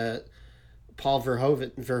rumors that Paul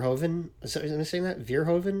Verhoeven, am I saying that?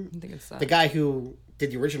 Verhoeven? I think it's that. The guy who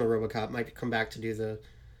did the original RoboCop might come back to do the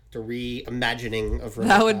reimagining of RoboCop.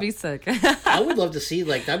 That would be sick. I would love to see,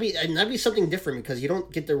 like, that'd be something different because you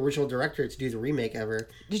don't get the original director to do the remake ever.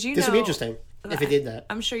 Did you This know? would be interesting if it did that.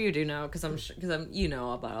 I'm sure you do know because you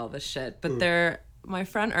know about all this shit. But my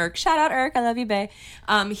friend Irk, shout out Irk, I love you, bae.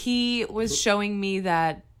 He was showing me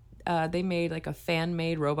that they made like a fan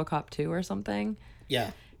made RoboCop 2 or something.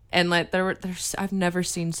 Yeah. And like there's I've never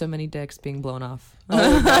seen so many dicks being blown off.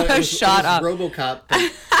 Oh, no, it was up. RoboCop.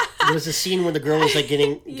 There was a scene where the girl was like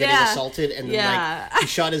getting assaulted, and then like he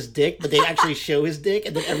shot his dick, but they actually show his dick,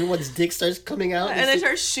 and then everyone's dick starts coming out, and they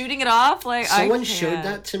start shooting it off. Like someone showed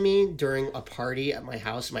that to me during a party at my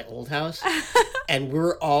house, my old house, and we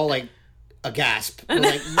were all like aghast. We're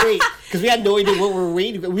like, wait, because we had no idea what we were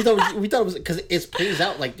waiting. We thought it was because it plays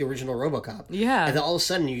out like the original RoboCop. Yeah, and then all of a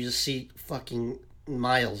sudden you just see fucking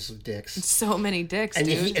miles of dicks. So many dicks, and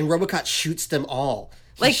dude. And RoboCop shoots them all.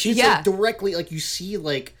 He shoots like directly, like you see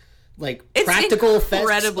like it's practical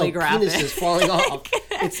effects of graphic. penises falling off.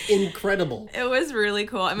 It's incredible. It was really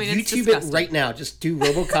cool. I mean, it's YouTube disgusting. it right now. Just do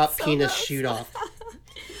RoboCop penis shoot off.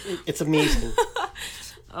 It's amazing.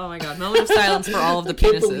 Oh my god! Moment of silence for all of the I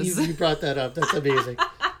can't penises. believe you brought that up. That's amazing.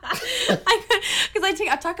 Because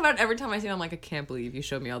I talk about it every time I see it. I'm like, I can't believe you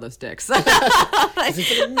showed me all those dicks.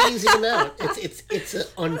 It's an amazing amount. It's an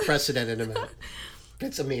unprecedented amount.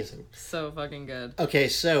 It's amazing. So fucking good. Okay,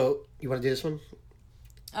 so you want to do this one?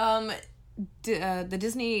 The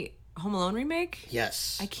Disney Home Alone remake?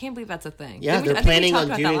 Yes. I can't believe that's a thing. Yeah, they're planning on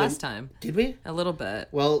doing that last time. Did we? A little bit.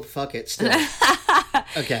 Well, fuck it. Still.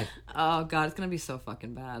 Okay. Oh god, it's gonna be so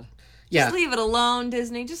fucking bad. Yeah. Just leave it alone,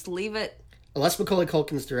 Disney. Just leave it. Unless Macaulay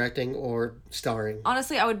Culkin's directing or starring.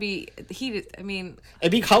 Honestly, I would be I mean,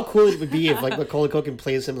 it'd be how cool it would be if like Macaulay Culkin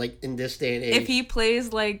plays him like in this day and age. If he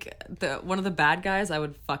plays like one of the bad guys, I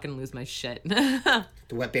would fucking lose my shit. The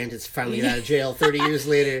Wet Bandits finally get out of jail 30 years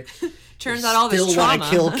later. Turns out all this trauma.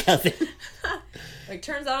 Still want to kill Kevin. Like,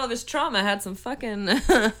 turns out all this trauma had some fucking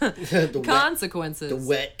consequences. The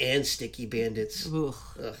wet and sticky bandits. Ugh,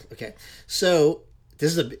 okay, so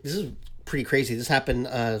this is pretty crazy. This happened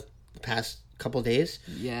the past couple of days.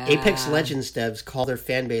 Yeah. Apex Legends devs call their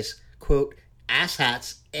fan base, quote,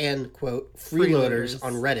 asshats and, quote, freeloaders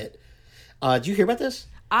on Reddit. Did you hear about this?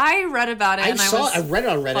 I read about it. I read it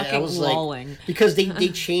on Reddit. And I was lolling. Like, because they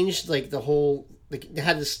changed like the whole. Like, they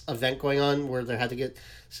had this event going on where they had to get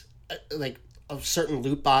like a certain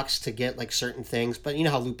loot box to get like certain things, but you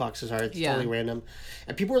know how loot boxes are. It's totally random,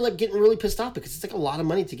 and people were like getting really pissed off because it's like a lot of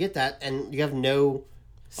money to get that, and you have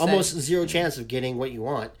almost zero chance of getting what you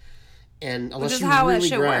want. And unless you really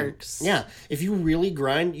grind, works. Yeah, if you really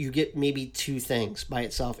grind, you get maybe 2 things by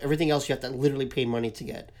itself. Everything else you have to literally pay money to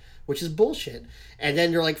get, which is bullshit. And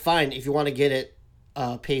then they're like, fine, if you want to get it,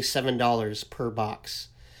 pay $7 per box.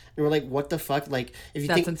 And we're like, what the fuck? Like, if you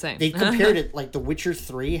That's think insane. They compared it, like The Witcher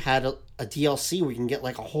 3 had a DLC where you can get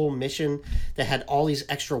like a whole mission that had all these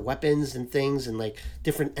extra weapons and things and like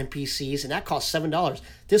different NPCs, and that cost $7.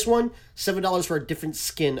 This one, $7 for a different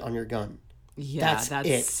skin on your gun. Yeah, that's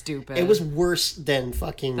it. stupid. It was worse than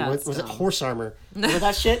fucking, what was it, horse armor? Remember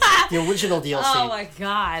that shit? The original DLC. Oh my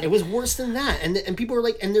god. It was worse than that. And people are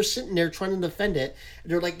like, and they're sitting there trying to defend it.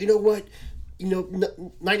 And they're like, you know what?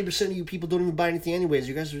 90% of you people don't even buy anything anyways.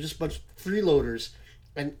 You guys are just a bunch of freeloaders.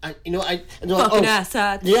 And and they're like, fucking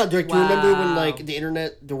asshats. Yeah, they're like, do you remember when like the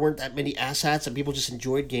internet, there weren't that many asshats and people just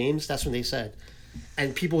enjoyed games? That's when they said.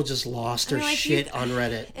 And people just lost their shit on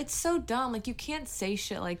Reddit. It's so dumb. Like, you can't say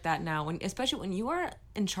shit like that now, especially when you are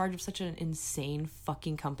in charge of such an insane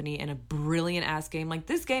fucking company and a brilliant ass game like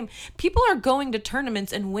this game. People are going to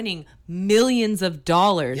tournaments and winning millions of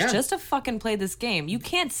dollars just to fucking play this game. You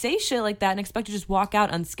can't say shit like that and expect to just walk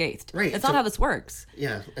out unscathed. Right. That's not how this works.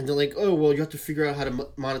 Yeah, and they're like, oh, well, you have to figure out how to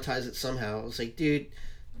monetize it somehow. It's like, dude,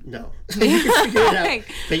 no. You can figure it out.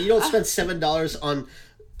 But you don't spend $7 on...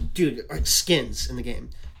 Dude, skins in the game.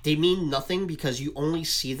 They mean nothing because you only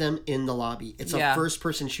see them in the lobby. It's a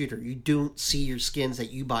first-person shooter. You don't see your skins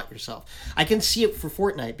that you bought yourself. I can see it for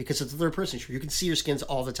Fortnite because it's a third-person shooter. You can see your skins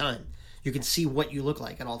all the time. You can see what you look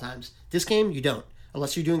like at all times. This game, you don't.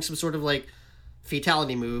 Unless you're doing some sort of, like,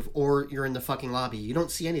 fatality move or you're in the fucking lobby. You don't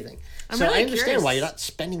see anything. So really I understand curious. Why you're not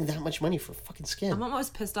spending that much money for a fucking skin. I'm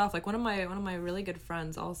almost pissed off. Like, one of my really good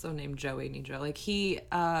friends, also named Joey Nijo, like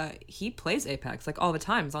he plays Apex like all the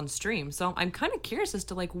time. It's on stream. So I'm kind of curious as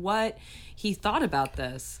to like what he thought about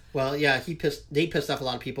this. Well, yeah, they pissed off a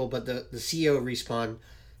lot of people, but the CEO of Respawn,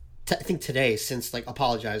 I think today, since like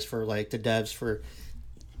apologized for like the devs for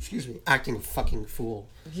acting a fucking fool.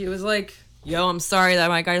 He was like, yo, I'm sorry that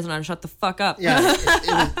my guy doesn't know how to shut the fuck up.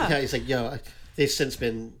 Yeah, he's like, yo, they've since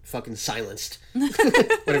been fucking silenced.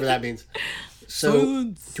 Whatever that means. So,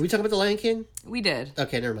 Silence. Did we talk about The Lion King? We did.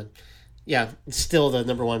 Okay, never mind. Yeah, it's still the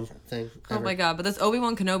number one thing ever. Oh my god, but this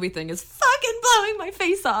Obi-Wan Kenobi thing is fucking blowing my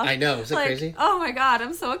face off. I know, is it crazy? Oh my god,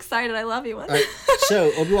 I'm so excited. I love you. All right,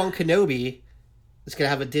 so Obi-Wan Kenobi is going to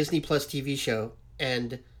have a Disney Plus TV show,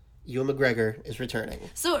 and Ewan McGregor is returning.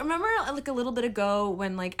 So remember, like a little bit ago,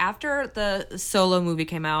 when like after the Solo movie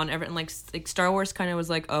came out, and everything like Star Wars kind of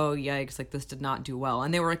was like, oh yikes, like this did not do well,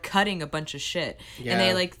 and they were cutting a bunch of shit. Yeah.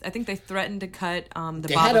 And they I think they threatened to cut the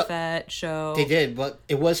Boba Fett show. They did, but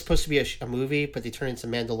it was supposed to be a movie, but they turned it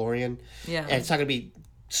into Mandalorian. Yeah, and it's not gonna be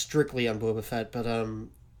strictly on Boba Fett, but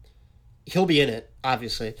he'll be in it,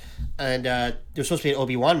 obviously. And there's supposed to be an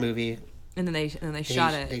Obi-Wan movie. And then they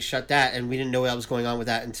shot it. They shut that, and we didn't know what was going on with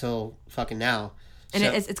that until fucking now. And so,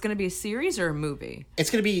 it's going to be a series or a movie? It's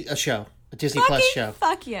going to be a show, a Disney Plus show.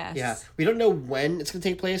 Fuck yes. Yeah, we don't know when it's going to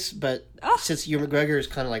take place, but since Ewan McGregor is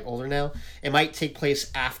kind of like older now, it might take place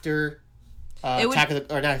after Attack of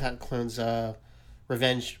the Clones,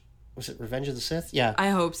 Revenge. Was it Revenge of the Sith? Yeah,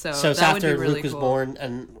 I hope so. So it's that after Luke was born,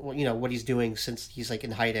 and what he's doing since he's like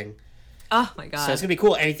in hiding. Oh my god! So it's gonna be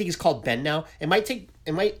cool, and I think he's called Ben now. It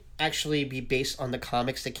might actually be based on the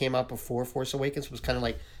comics that came out before Force Awakens. Was kind of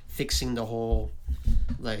like fixing the whole,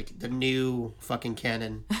 like the new fucking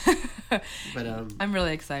canon. But I'm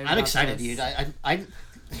really excited. I'm excited, this. dude.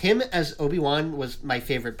 Him as Obi-Wan was my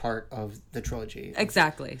favorite part of the trilogy.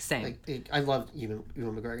 Exactly, same. I loved Ewan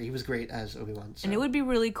McGregor. He was great as Obi-Wan. So. And it would be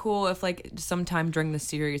really cool if, like, sometime during the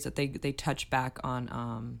series that they touch back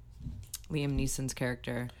on Liam Neeson's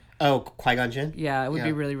character. Oh, Qui-Gon Jinn? Yeah, it would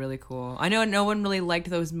be really, really cool. I know no one really liked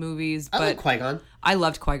those movies, but... I like Qui-Gon. I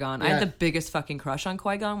loved Qui-Gon. Yeah. I had the biggest fucking crush on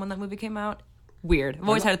Qui-Gon when that movie came out. Weird. I've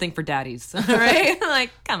always had a thing for daddies, right?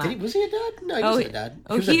 Like, come on. Was he a dad? No, he wasn't a dad.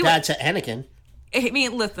 He was a dad to Anakin. I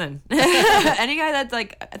mean, listen. Any guy that's,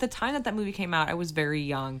 like... At the time thatmovie came out, I was very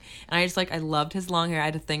young. And I just, like, I loved his long hair. I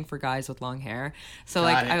had a thing for guys with long hair. So,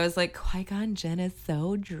 I was like, Qui-Gon Jinn is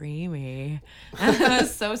so dreamy. And it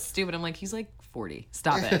was so stupid. I'm like, he's, like, 40.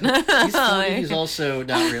 Stop it. He's 40. He's also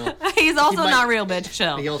not real. He's also not real, bitch.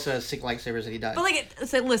 Chill. He also has sick lightsabers and he died.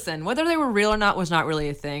 But listen, whether they were real or not was not really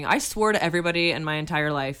a thing. I swore to everybody in my entire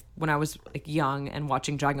life when I was like young and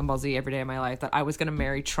watching Dragon Ball Z every day of my life that I was gonna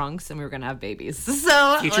marry Trunks and we were gonna have babies.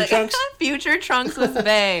 So Trunks? Future Trunks was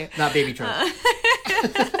bae. Not baby Trunks.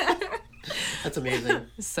 That's amazing.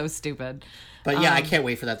 So stupid. But yeah, I can't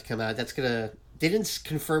wait for that to come out. They didn't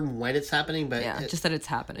confirm when it's happening, but just that it's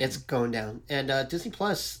happening. It's going down. And Disney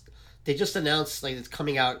Plus, they just announced like it's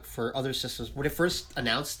coming out for other systems. When it first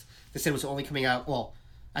announced, they said it was only coming out. Well,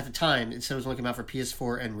 at the time, it said it was only coming out for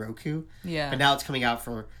PS4 and Roku. Yeah. But now it's coming out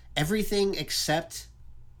for everything except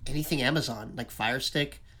anything Amazon, like Fire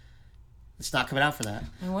Stick. It's not coming out for that.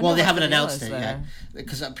 Well, they haven't announced it yet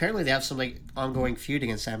because apparently they have some like ongoing feud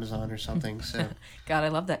against Amazon or something. So. God, I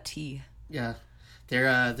love that tea. Yeah,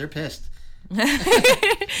 they're pissed.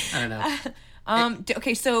 I don't know.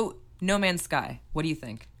 Okay, so No Man's Sky. What do you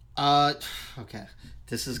think? Okay.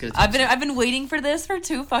 This is gonna. I've been waiting for this for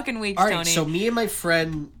 2 fucking weeks. All right. Tony. So me and my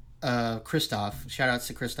friend Christoph. Shout outs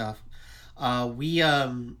to Christoph. We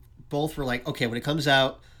both were like, okay, when it comes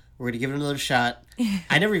out, we're gonna give it another shot.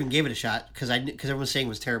 I never even gave it a shot because everyone was saying it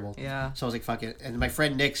was terrible. Yeah. So I was like, fuck it. And my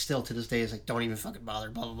friend Nick still to this day is like, don't even fucking bother.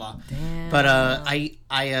 Blah blah blah. Damn. But I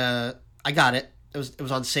got it. It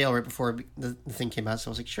was on sale right before the thing came out. So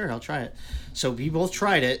I was like, sure, I'll try it. So we both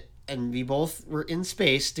tried it, and we both were in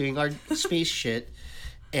space doing our space shit.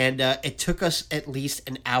 And it took us at least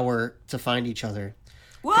an hour to find each other.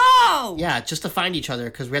 Whoa! Yeah, just to find each other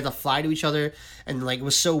because we had to fly to each other, and like it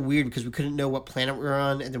was so weird because we couldn't know what planet we were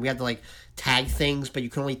on, and then we had to like tag things, but you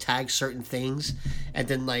can only tag certain things. And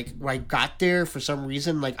then like when I got there, for some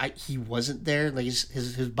reason, like he wasn't there, like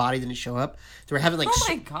his body didn't show up. They were having like Oh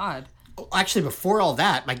my god! Actually, before all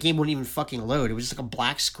that, my game wouldn't even fucking load. It was just like a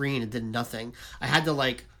black screen. It did nothing. I had to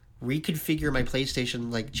like reconfigure my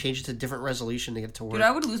PlayStation, like change it to a different resolution to get it to work. Dude,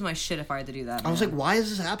 I would lose my shit if I had to do that. I was like, why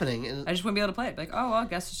is this happening? And I just wouldn't be able to play it. Like, oh well, I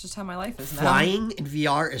guess it's just how my life is now. flying in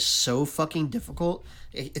VR is so fucking difficult.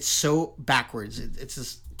 It's so backwards. It's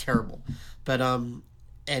just terrible. But and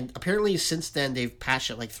apparently since then they've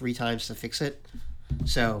patched it like 3 times to fix it.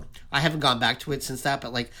 So I haven't gone back to it since that.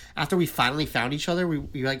 But like after we finally found each other,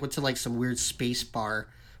 we like went to like some weird space bar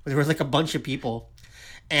where there were like a bunch of people.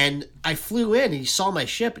 And I flew in, and he saw my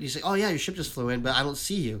ship, and he's like, "Oh yeah, your ship just flew in, but I don't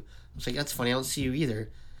see you." I was like, "That's funny, I don't see you either."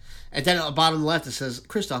 And then at the bottom left, it says,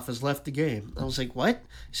 "Christoph has left the game." I was like, "What?"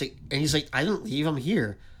 He's like, "I didn't leave. I'm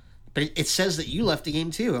here." But it says that you left the game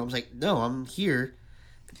too. I was like, "No, I'm here."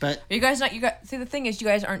 But are you guys not? See, the thing is, you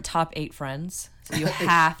guys aren't top 8 friends, so you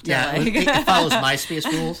have to. Yeah, it follows MySpace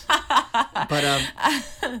rules. But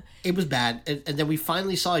it was bad, and then we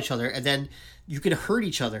finally saw each other, and then you could hurt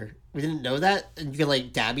each other. We didn't know that, and you could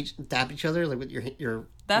like dab each other like with your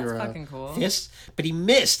That's fucking cool. fist. But he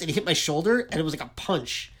missed, and he hit my shoulder, and it was like a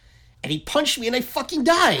punch, and he punched me, and I fucking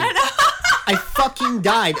died. I fucking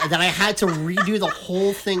died, and then I had to redo the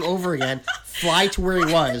whole thing over again, fly to where he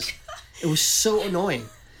was. It was so annoying.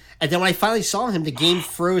 And then when I finally saw him, the game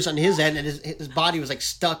froze on his end, and his body was like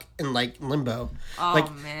stuck in like limbo. Oh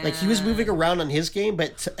man! Like he was moving around on his game,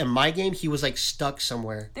 but in my game, he was like stuck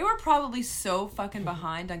somewhere. They were probably so fucking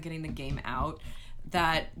behind on getting the game out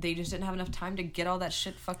that they just didn't have enough time to get all that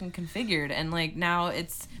shit fucking configured. And like now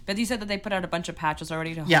it's. But you said that they put out a bunch of patches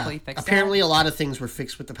already to hopefully fix it. Apparently, a lot of things were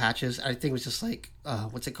fixed with the patches. I think it was just like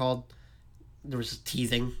what's it called? There was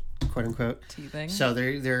teething, quote unquote. Teething. So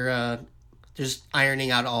they're just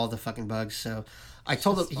ironing out all the fucking bugs. So I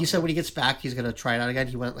told him, he said when he gets back, he's going to try it out again.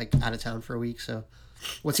 He went like out of town for a week. So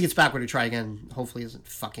once he gets back, we're going to try again. Hopefully it doesn't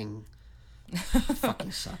fucking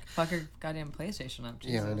suck. Fuck your goddamn PlayStation up,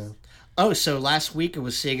 Jesus. Yeah, I know. Oh, so last week it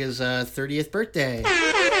was Sega's 30th birthday.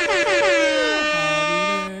 Happy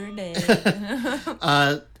birthday.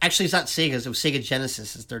 Actually, it's not Sega's. It was Sega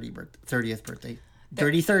Genesis's 30th birthday.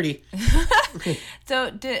 30.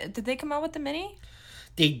 So did they come out with the mini?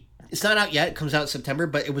 It's not out yet. It comes out in September,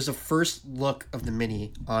 but it was the first look of the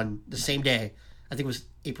mini on the same day. I think it was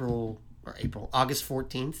August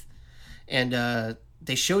 14th. And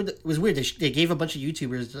they showed, it was weird. They gave a bunch of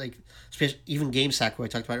YouTubers, like, even GameSack, who I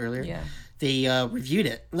talked about earlier. Yeah. They reviewed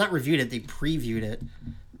it. Not reviewed it, they previewed it.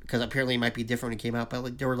 Because apparently it might be different when it came out. But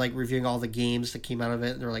like they were like reviewing all the games that came out of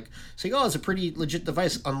it. And they were like saying, oh, it's a pretty legit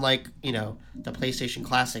device. Unlike, the PlayStation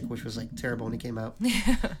Classic, which was like terrible when it came out.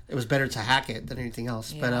 It was better to hack it than anything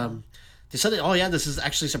else. Yeah. But they said that, oh yeah, this is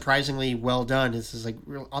actually surprisingly well done. This is like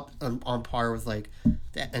real up on par with like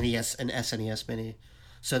the NES and SNES Mini.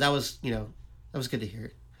 So that was, that was good to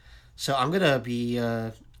hear. So I'm going to be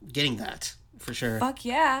getting that for sure. Fuck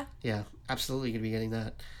yeah. Yeah, absolutely going to be getting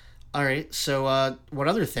that. All right, so what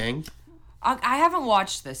other thing? I haven't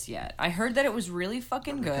watched this yet. I heard that it was really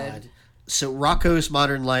fucking good. God. So Rocco's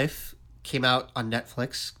Modern Life came out on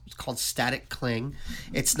Netflix. It's called Static Cling.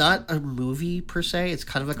 It's not a movie per se. It's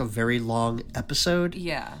kind of like a very long episode.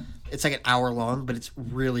 Yeah. It's like an hour long, but it's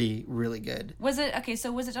really, really good. Was it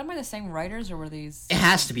done by the same writers, or were these? It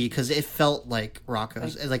has to be because it felt like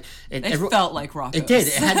Rocco's. It felt like Rocco's. It did.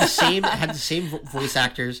 It had the same voice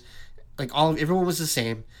actors. Like everyone was the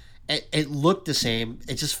same. It looked the same.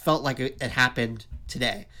 It just felt like it happened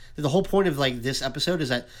today. The whole point of like this episode is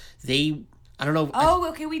that I don't know. Oh,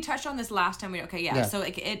 okay. We touched on this last time. Yeah. So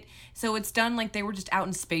so it's done like they were just out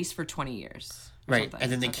in space for 20 years. Right,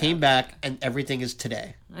 and then they came back, and everything is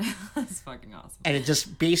today. That's fucking awesome. And it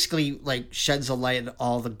just basically like sheds a light on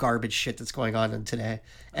all the garbage shit that's going on in today,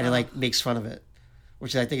 and it like makes fun of it,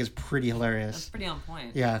 which I think is pretty hilarious. That's pretty on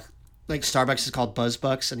point. Yeah. Like Starbucks is called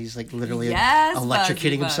Buzzbucks, and he's like literally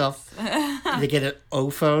electrocuting himself. They get an O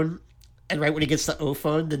phone, And right when he gets the O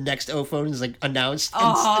phone, the next O phone is like announced,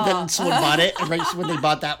 and then someone bought it. And right when they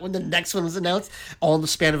bought that one, the next one was announced, all in the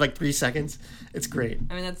span of like 3 seconds. It's great.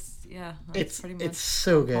 I mean, that's pretty much it's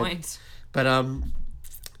so good. Point. But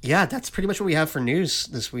yeah, that's pretty much what we have for news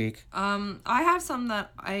this week. I have some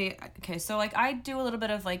that so like I do a little bit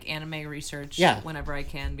of like anime research whenever I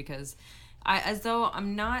can, because as though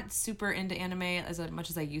I'm not super into anime as much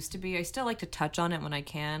as I used to be, I still like to touch on it when I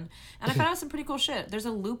can. And I found out some pretty cool shit. There's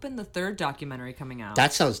a Lupin the Third documentary coming out.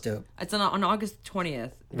 That sounds dope. It's on August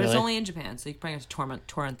 20th, but it's only in Japan, so you can probably have to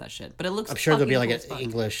torrent that shit. But it looks. I'm sure there'll be like cool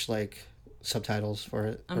English like subtitles for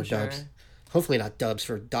it or sure. dubs. Hopefully not dubs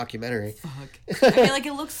for documentary. Fuck. I mean, like,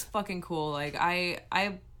 it looks fucking cool. Like,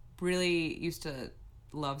 I really used to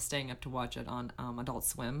love staying up to watch it on Adult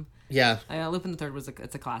Swim. Yeah. Lupin the Third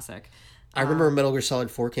it's a classic. I remember when Metal Gear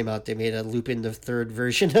Solid 4 came out, they made a Lupin the Third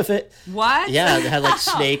version of it. What? Yeah, it had like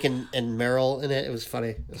Snake and Meryl in it. It was funny.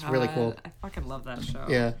 It was really cool. I fucking love that show.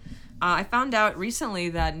 Yeah. I found out recently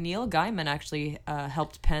that Neil Gaiman actually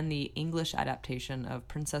helped pen the English adaptation of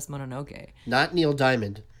Princess Mononoke. Not Neil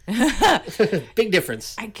Diamond. Big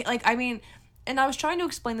difference. And I was trying to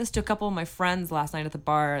explain this to a couple of my friends last night at the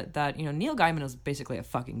bar that, Neil Gaiman is basically a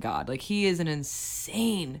fucking god. Like, he is an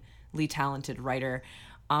insanely talented writer.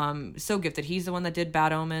 So gifted. He's the one that did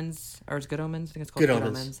Bad Omens, or it's Good Omens. I think it's called Good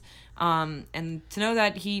Omens. And to know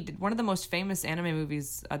that he did one of the most famous anime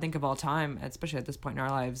movies, I think, of all time, especially at this point in our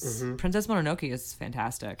lives, Princess Mononoke is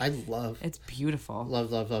fantastic. It's beautiful. Love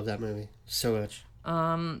that movie so much.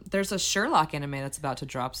 There's a Sherlock anime that's about to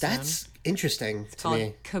drop soon. That's interesting it's to called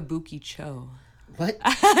me. Kabuki-cho. What?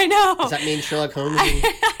 I know. Does that mean Sherlock Holmes?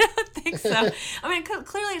 I don't think so. I mean,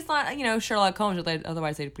 clearly it's not, Sherlock Holmes.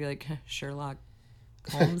 Otherwise, they'd be like, Sherlock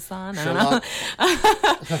Holmes-san? I don't know.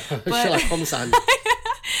 Sherlock Holmes-san.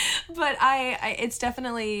 But it's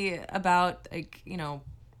definitely about, like,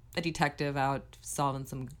 a detective out solving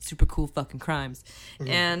some super cool fucking crimes.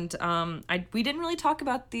 And we didn't really talk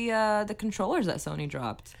about the controllers that Sony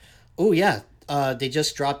dropped. Oh yeah, they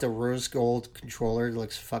just dropped a rose gold controller. It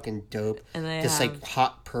looks fucking dope. And they this like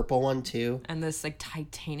hot purple one too. And this like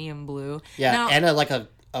titanium blue. Yeah, now, and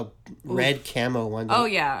a red camo one. Oh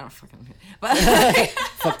yeah, I don't fucking. But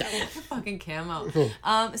fuck that one. Fucking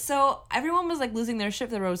camo. So everyone was like losing their shit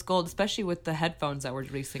for the rose gold, especially with the headphones that were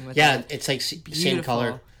releasing with it. Yeah, it's like same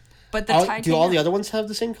color. But the do all the other ones have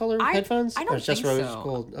the same color headphones? I don't or it's just think rose so.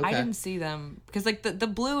 Gold? Okay. I didn't see them because like the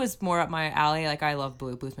blue is more up my alley. Like I love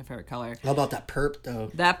blue. Blue's my favorite color. How about that perp though?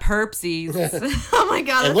 That perpsies. Oh my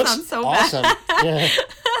god, that sounds so awesome. Yeah.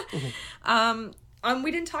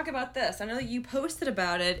 We didn't talk about this. I know that you posted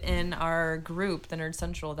about it in our group, the Nerd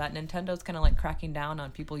Central, that Nintendo's kind of like cracking down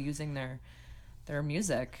on people using their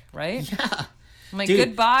music, right? Yeah. I'm like, dude,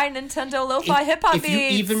 goodbye, Nintendo lo-fi hip-hop beats. If you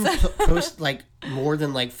even post, like, more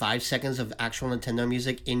than, like, 5 seconds of actual Nintendo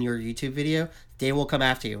music in your YouTube video, they will come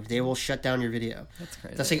after you. They will shut down your video. That's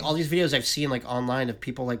crazy. That's, like, all these videos I've seen, like, online of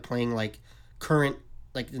people, like, playing, like, current,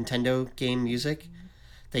 like, Nintendo game music.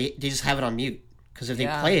 They just have it on mute. Because if they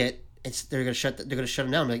play it, they're gonna shut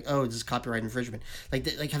them down. Like, oh, this is copyright infringement. Like,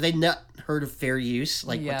 have they not heard of fair use?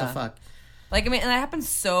 Like, what the fuck? Like, I mean, and that happens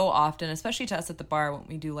so often, especially to us at the bar when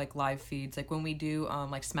we do, like, live feeds. Like, when we do,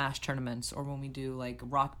 like, Smash tournaments or when we do, like,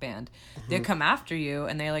 Rock Band. They come after you,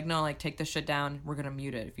 and they're like, no, like, take this shit down. We're going to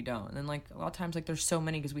mute it if you don't. And then, like, a lot of times, like, there's so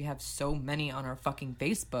many because we have so many on our fucking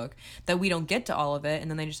Facebook that we don't get to all of it,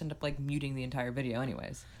 and then they just end up, like, muting the entire video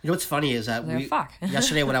anyways. You know what's funny is that fuck.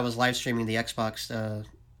 yesterday when I was live streaming the Xbox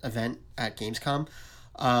event at Gamescom,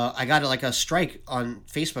 I got like a strike on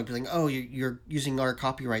Facebook being like, oh, you're using our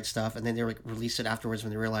copyright stuff, and then they like released it afterwards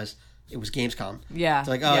when they realized it was Gamescom. Yeah.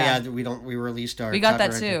 They're like, oh yeah, we released our. We got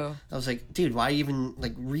that too. I was like, dude, why even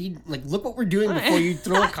like look what we're doing before you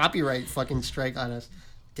throw a copyright fucking strike on us,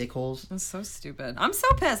 dickholes. That's so stupid. I'm so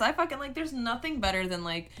pissed. I fucking like. There's nothing better than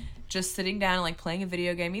like just sitting down and like playing a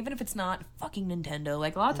video game, even if it's not fucking Nintendo.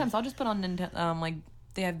 Like a lot of times, I'll just put on Nintendo, like.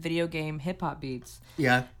 They have video game hip-hop beats.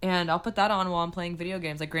 Yeah. And I'll put that on while I'm playing video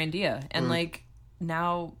games, like Grandia. And, like,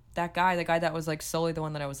 now the guy that was, like, solely the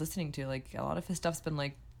one that I was listening to, like, a lot of his stuff's been,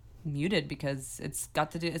 like, muted because it's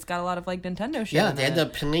got a lot of, like, Nintendo shit. Yeah, they had to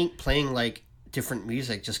playing, like, different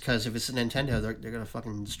music just because if it's a Nintendo, they're going to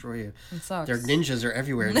fucking destroy you. It sucks. Their ninjas are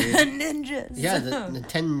everywhere, dude. Ninjas. Yeah, the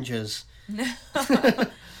Nintendas.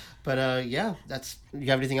 But, yeah, you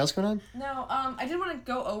have anything else going on? No, I did want to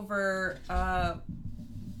go over...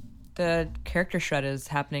 the character shred is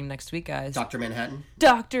happening next week, guys. Dr. Manhattan.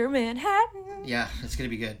 Yeah, it's gonna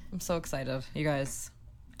be good. I'm so excited, you guys.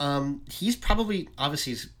 He's probably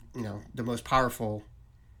obviously the most powerful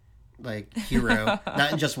like hero,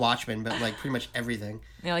 not in just Watchmen, but like pretty much everything.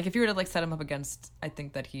 Yeah, like if you were to like set him up against, I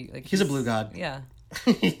think that he's a blue god. Yeah,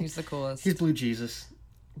 he's the coolest. He's blue Jesus,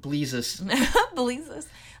 Bleezus. Bleezus.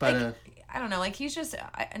 But like, I don't know, like he's just,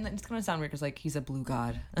 and it's gonna sound weird because like he's a blue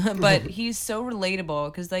god, but he's so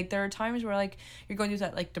relatable because like there are times where like you're going through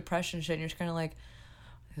that like depression shit and you're just kind of like,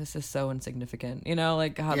 this is so insignificant, you know,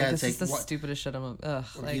 like God, this is the stupidest shit. Like,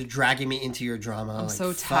 you're dragging me into your drama. I'm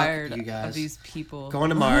so tired of these people going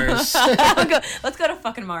to Mars. Let's go to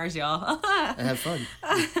fucking Mars, y'all. And have fun.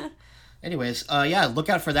 Anyways, yeah, look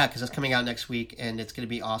out for that because that's coming out next week and it's going to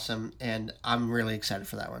be awesome. And I'm really excited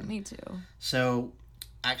for that one. Me too. So,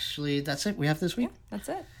 actually, that's it. We have this week. Yeah, that's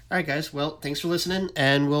it. All right, guys. Well, thanks for listening,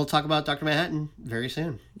 and we'll talk about Dr. Manhattan very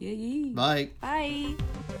soon. Yeah. Bye. Bye.